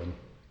Vajra throne,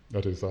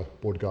 that is,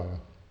 Bodh Gaya.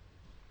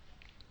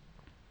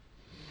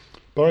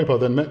 Baripa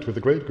then met with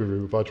the great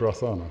guru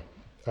Vajrasana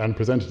and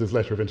presented his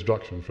letter of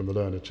introduction from the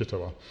learned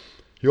Chiterwa.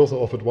 He also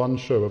offered 1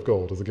 show of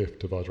gold as a gift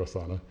to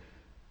Vajrasana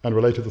and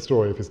related the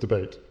story of his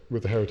debate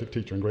with the heretic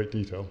teacher in great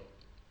detail.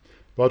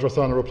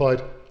 Vajrasana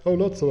replied, "O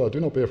Lotsawa, do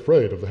not be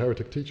afraid of the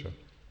heretic teacher.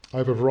 I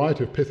have a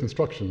variety of pith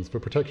instructions for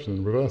protection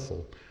and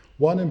reversal.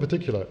 One in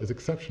particular is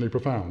exceptionally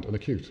profound and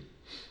acute.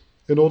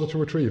 In order to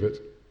retrieve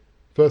it,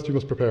 first you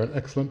must prepare an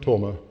excellent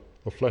torma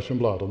of flesh and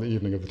blood on the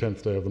evening of the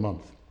 10th day of the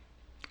month.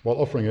 While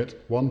offering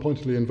it, one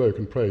pointedly invoke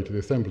and pray to the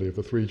assembly of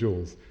the three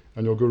jewels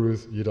and your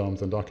gurus,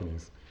 yidams, and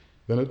dakinis.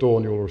 Then at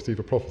dawn you will receive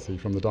a prophecy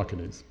from the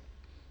dakinis."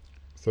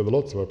 So the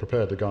Lotsawa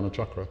prepared the Gana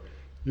Chakra,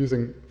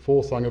 using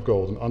 4 sang of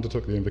gold, and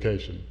undertook the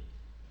invocation.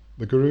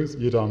 The gurus,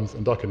 yidams,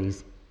 and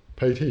dakinis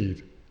paid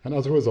heed, and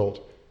as a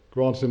result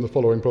granted him the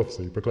following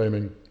prophecy,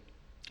 proclaiming,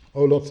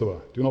 "O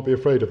Lotsawa, do not be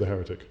afraid of the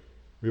heretic.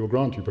 We will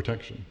grant you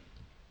protection."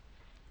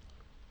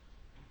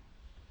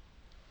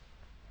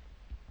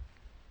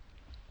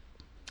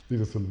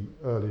 These are some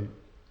early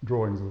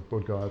drawings of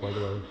Bodh Gaya, by the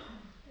way.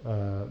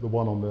 The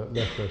one on the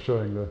left there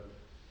showing the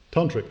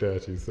tantric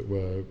deities that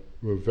were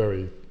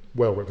very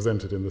well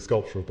represented in the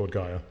sculpture of Bodh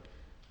Gaya.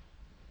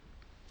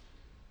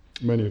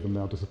 Many of them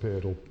now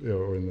disappeared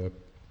or in the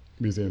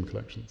museum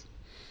collections.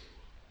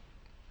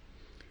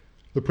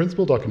 The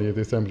principal dakini of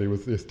the assembly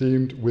was the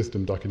esteemed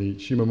wisdom dakini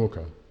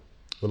Shimamukha,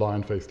 the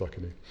lion-faced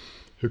dakini,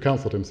 who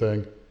counselled him,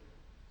 saying,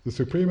 "The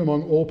supreme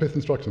among all pith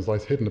instructions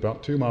lies hidden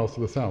about 2 miles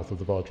to the south of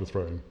the Vajra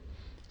throne.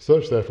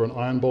 Search there for an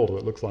iron boulder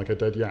that looks like a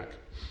dead yak.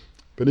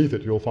 Beneath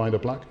it you will find a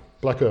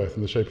black earth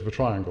in the shape of a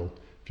triangle.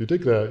 If you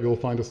dig there, you will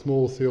find a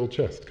small sealed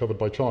chest covered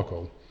by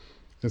charcoal.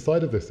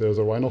 Inside of this there is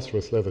a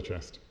rhinoceros leather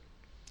chest.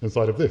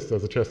 Inside of this there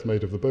is a chest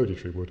made of the Bodhi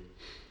tree wood.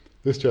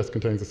 This chest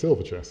contains a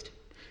silver chest.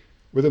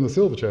 Within the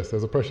silver chest there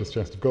is a precious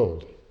chest of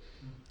gold.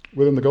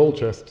 Within the gold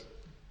chest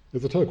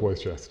is a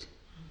turquoise chest.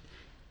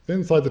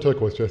 Inside the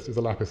turquoise chest is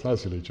a lapis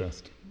lazuli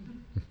chest.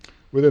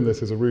 Within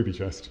this is a ruby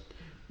chest,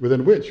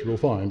 within which you will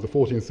find the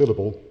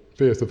 14-syllable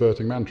fierce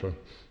averting mantra,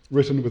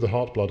 written with the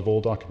heart blood of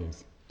all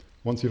dakinis.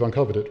 Once you've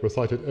uncovered it,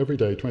 recite it every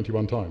day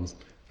 21 times,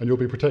 and you'll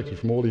be protected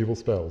from all evil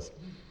spells.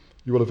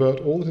 You will avert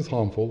all that is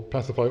harmful,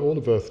 pacify all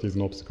adversities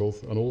and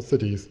obstacles, and all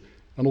cities,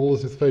 and all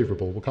that is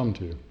favourable will come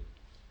to you.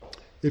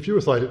 If you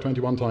recite it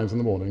 21 times in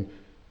the morning,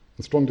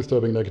 and strong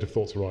disturbing negative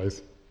thoughts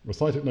arise,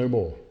 recite it no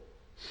more."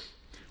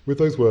 With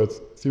those words,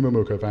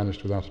 Shimamukha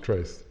vanished without a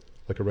trace,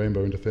 like a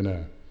rainbow into thin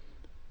air.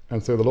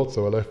 And so the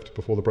Lotsawa left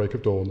before the break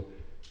of dawn,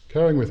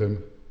 carrying with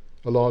him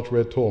a large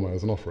red torma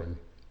as an offering.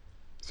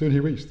 Soon he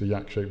reached the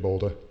yak-shaped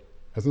boulder.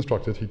 As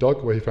instructed, he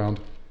dug where he found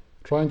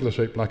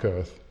triangular-shaped black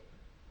earth,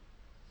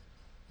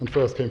 and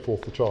first came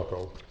forth the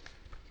charcoal.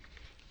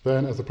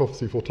 Then, as the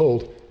prophecy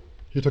foretold,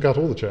 he took out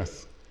all the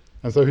chests,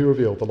 and so he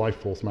revealed the life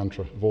force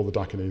mantra of all the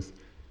dakinis.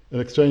 In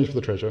exchange for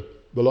the treasure,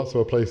 the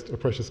Lotsawa placed a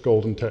precious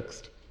golden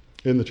text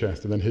in the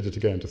chest and then hid it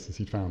again just as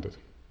he'd found it.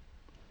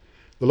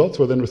 The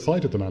Lotsawa then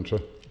recited the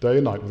mantra day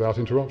and night without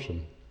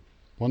interruption.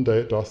 One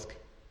day at dusk,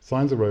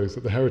 signs arose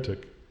that the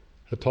heretic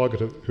who had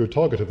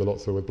targeted the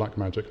Lotsawa with black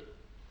magic,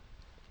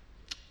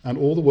 and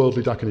all the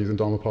worldly dakinis and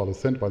dharmapalas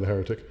sent by the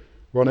heretic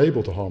were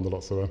unable to harm the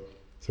Lotsawa,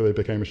 so they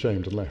became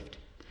ashamed and left.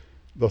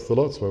 Thus the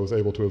Lotsawa was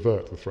able to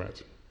avert the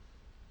threat.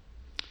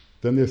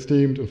 Then the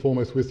esteemed and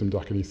foremost wisdom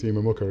dakini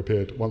Shimamukha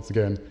appeared once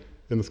again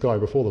in the sky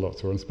before the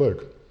Lotsawa and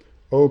spoke,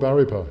 "O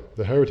Baripa,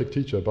 the heretic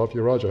teacher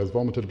Bhavya Raja has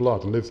vomited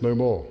blood and lives no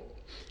more."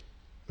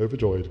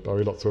 Overjoyed,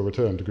 Bari Lotsawa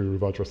returned to Guru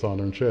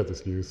Vajrasana and shared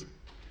this news.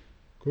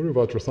 Guru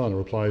Vajrasana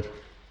replied,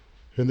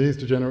 "In these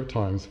degenerate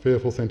times,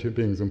 fearful sentient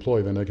beings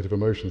employ their negative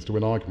emotions to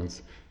win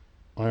arguments.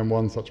 I am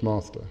one such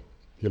master,"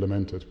 he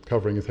lamented,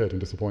 covering his head in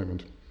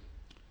disappointment.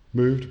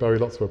 Moved, Bari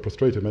Lotsawa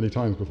prostrated many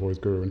times before his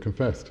Guru and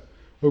confessed,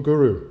 "O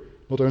Guru,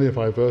 not only have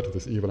I averted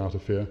this evil out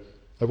of fear,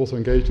 I have also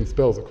engaged in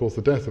spells that cause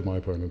the death of my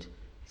opponent,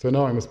 so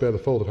now I must bear the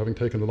fault of having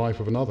taken the life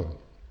of another."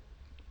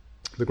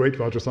 The great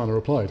Vajrasana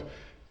replied,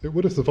 "It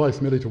would have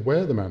sufficed merely to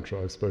wear the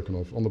mantra I've spoken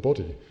of on the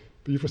body,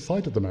 but you've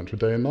recited the mantra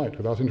day and night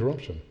without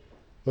interruption.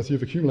 Thus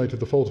you've accumulated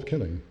the fault of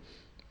killing.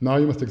 Now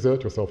you must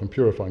exert yourself in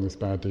purifying this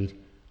bad deed.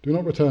 Do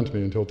not return to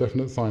me until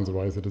definite signs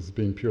arise that it has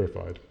been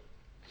purified."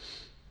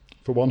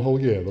 For 1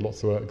 whole year the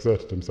Lotsawa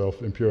exerted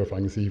himself in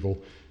purifying this evil,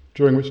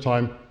 during which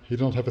time he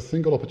did not have a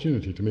single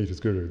opportunity to meet his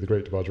Guru, the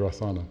great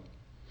Vajrasana.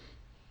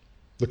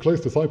 The close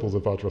disciples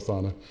of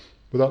Vajrasana,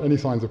 without any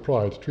signs of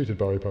pride, treated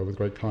Baripa with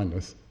great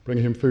kindness,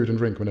 bringing him food and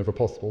drink whenever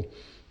possible,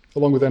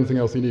 along with anything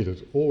else he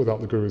needed, all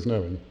without the Guru's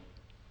knowing.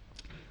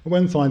 And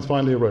when signs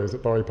finally arose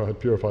that Baripa had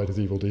purified his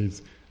evil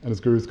deeds, and his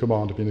Guru's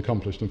command had been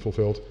accomplished and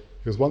fulfilled,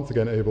 he was once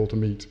again able to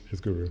meet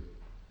his Guru.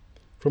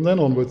 From then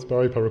onwards,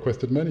 Baripa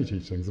requested many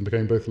teachings and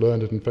became both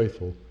learned and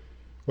faithful.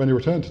 When he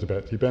returned to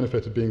Tibet, he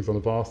benefited beings on a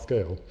vast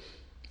scale.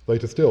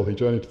 Later still, he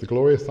journeyed to the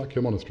glorious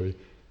Sakya monastery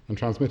and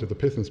transmitted the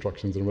pith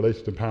instructions and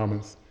related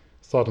empowerments,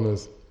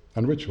 sadhanas,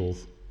 and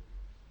rituals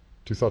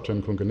to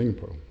Sachen Khunga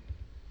Ningpo.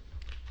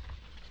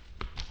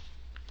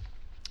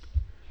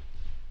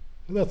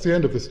 And that's the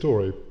end of this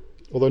story,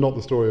 although not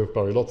the story of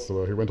Bari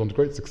Lotsawa, who went on to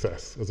great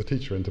success as a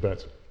teacher in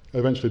Tibet,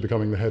 eventually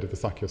becoming the head of the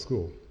Sakya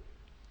school.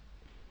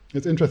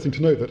 It's interesting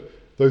to note that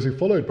those who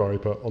followed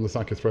Baripa on the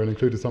Sakya throne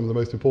included some of the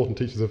most important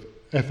teachers of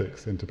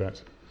ethics in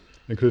Tibet,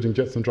 including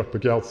Jetsun Drukpa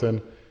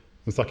Gyaltsen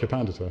and Sakya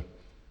Pandita,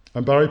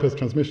 And Baripa's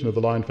transmission of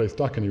the lion-faced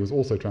dakini was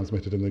also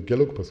transmitted in the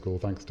Gelugpa school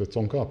thanks to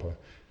Tsongkhapa,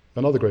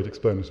 another great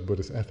exponent of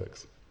Buddhist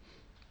ethics.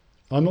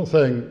 I'm not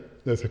saying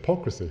there's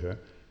hypocrisy here.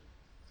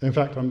 In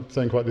fact, I'm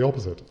saying quite the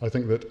opposite. I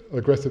think that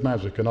aggressive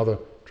magic and other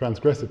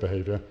transgressive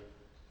behaviour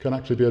can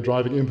actually be a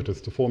driving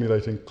impetus to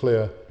formulating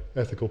clear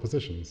ethical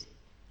positions.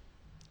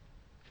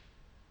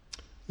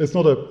 It's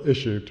not an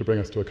issue to bring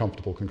us to a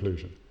comfortable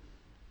conclusion,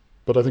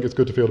 but I think it's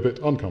good to feel a bit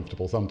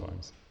uncomfortable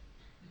sometimes.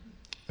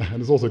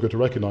 And it's also good to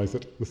recognise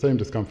that the same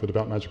discomfort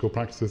about magical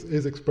practices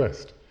is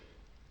expressed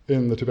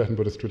in the Tibetan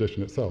Buddhist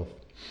tradition itself.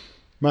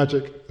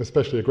 Magic,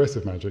 especially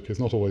aggressive magic, is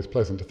not always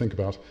pleasant to think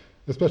about,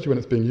 especially when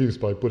it's being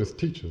used by Buddhist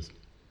teachers.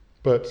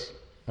 But,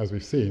 as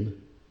we've seen,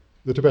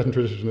 the Tibetan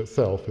tradition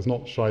itself has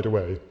not shied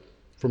away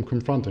from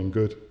confronting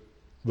good,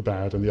 the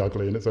bad and the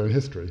ugly in its own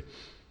history.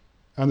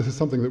 And this is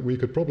something that we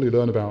could probably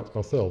learn about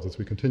ourselves as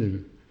we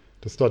continue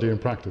to study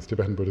and practice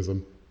Tibetan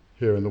Buddhism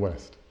here in the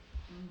West.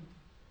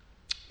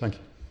 Thank you.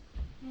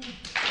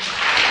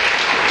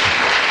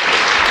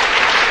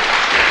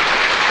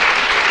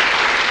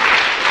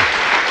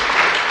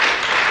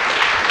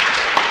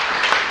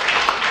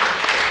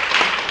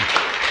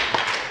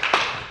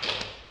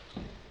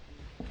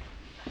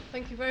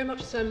 Thank you very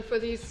much, Sam, for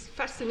these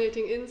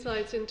fascinating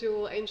insights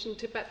into ancient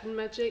Tibetan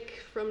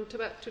magic from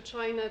Tibet to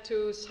China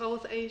to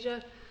South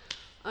Asia,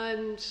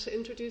 and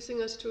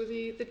introducing us to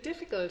the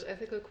difficult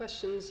ethical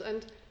questions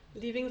and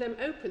leaving them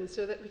open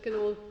so that we can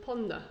all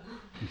ponder.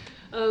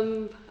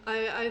 There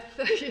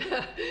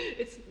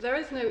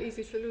is no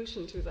easy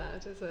solution to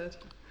that, is it?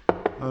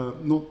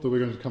 Not that we're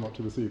going to come up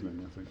to this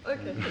evening, I think.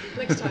 Okay,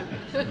 next time.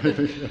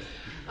 Yes.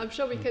 I'm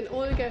sure we can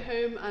all go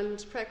home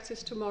and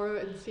practice tomorrow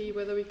and see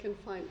whether we can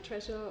find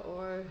treasure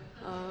or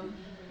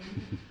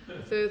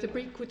the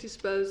Bhikkhudi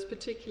spells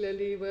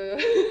particularly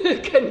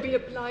can be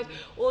applied,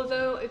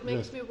 although it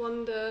makes me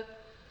wonder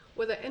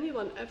whether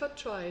anyone ever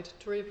tried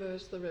to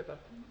reverse the river.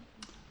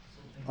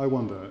 I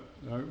wonder.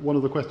 One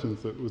of the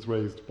questions that was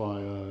raised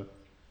by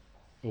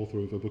author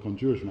of a book on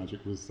Jewish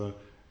magic was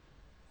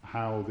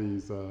how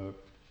these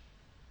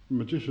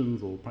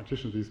magicians or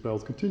practitioners of these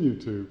spells continued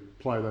to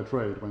ply their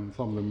trade when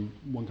some of them,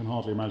 one can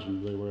hardly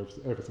imagine they were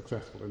ever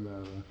successful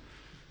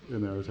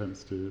in their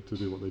attempts to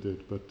do what they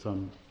did. But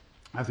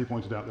as he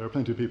pointed out, there are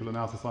plenty of people in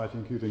our society,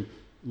 including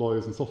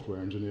lawyers and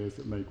software engineers,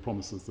 that make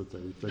promises that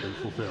they don't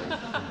fulfill.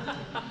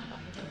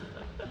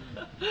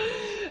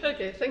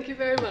 Okay, thank you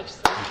very much,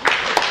 Sam.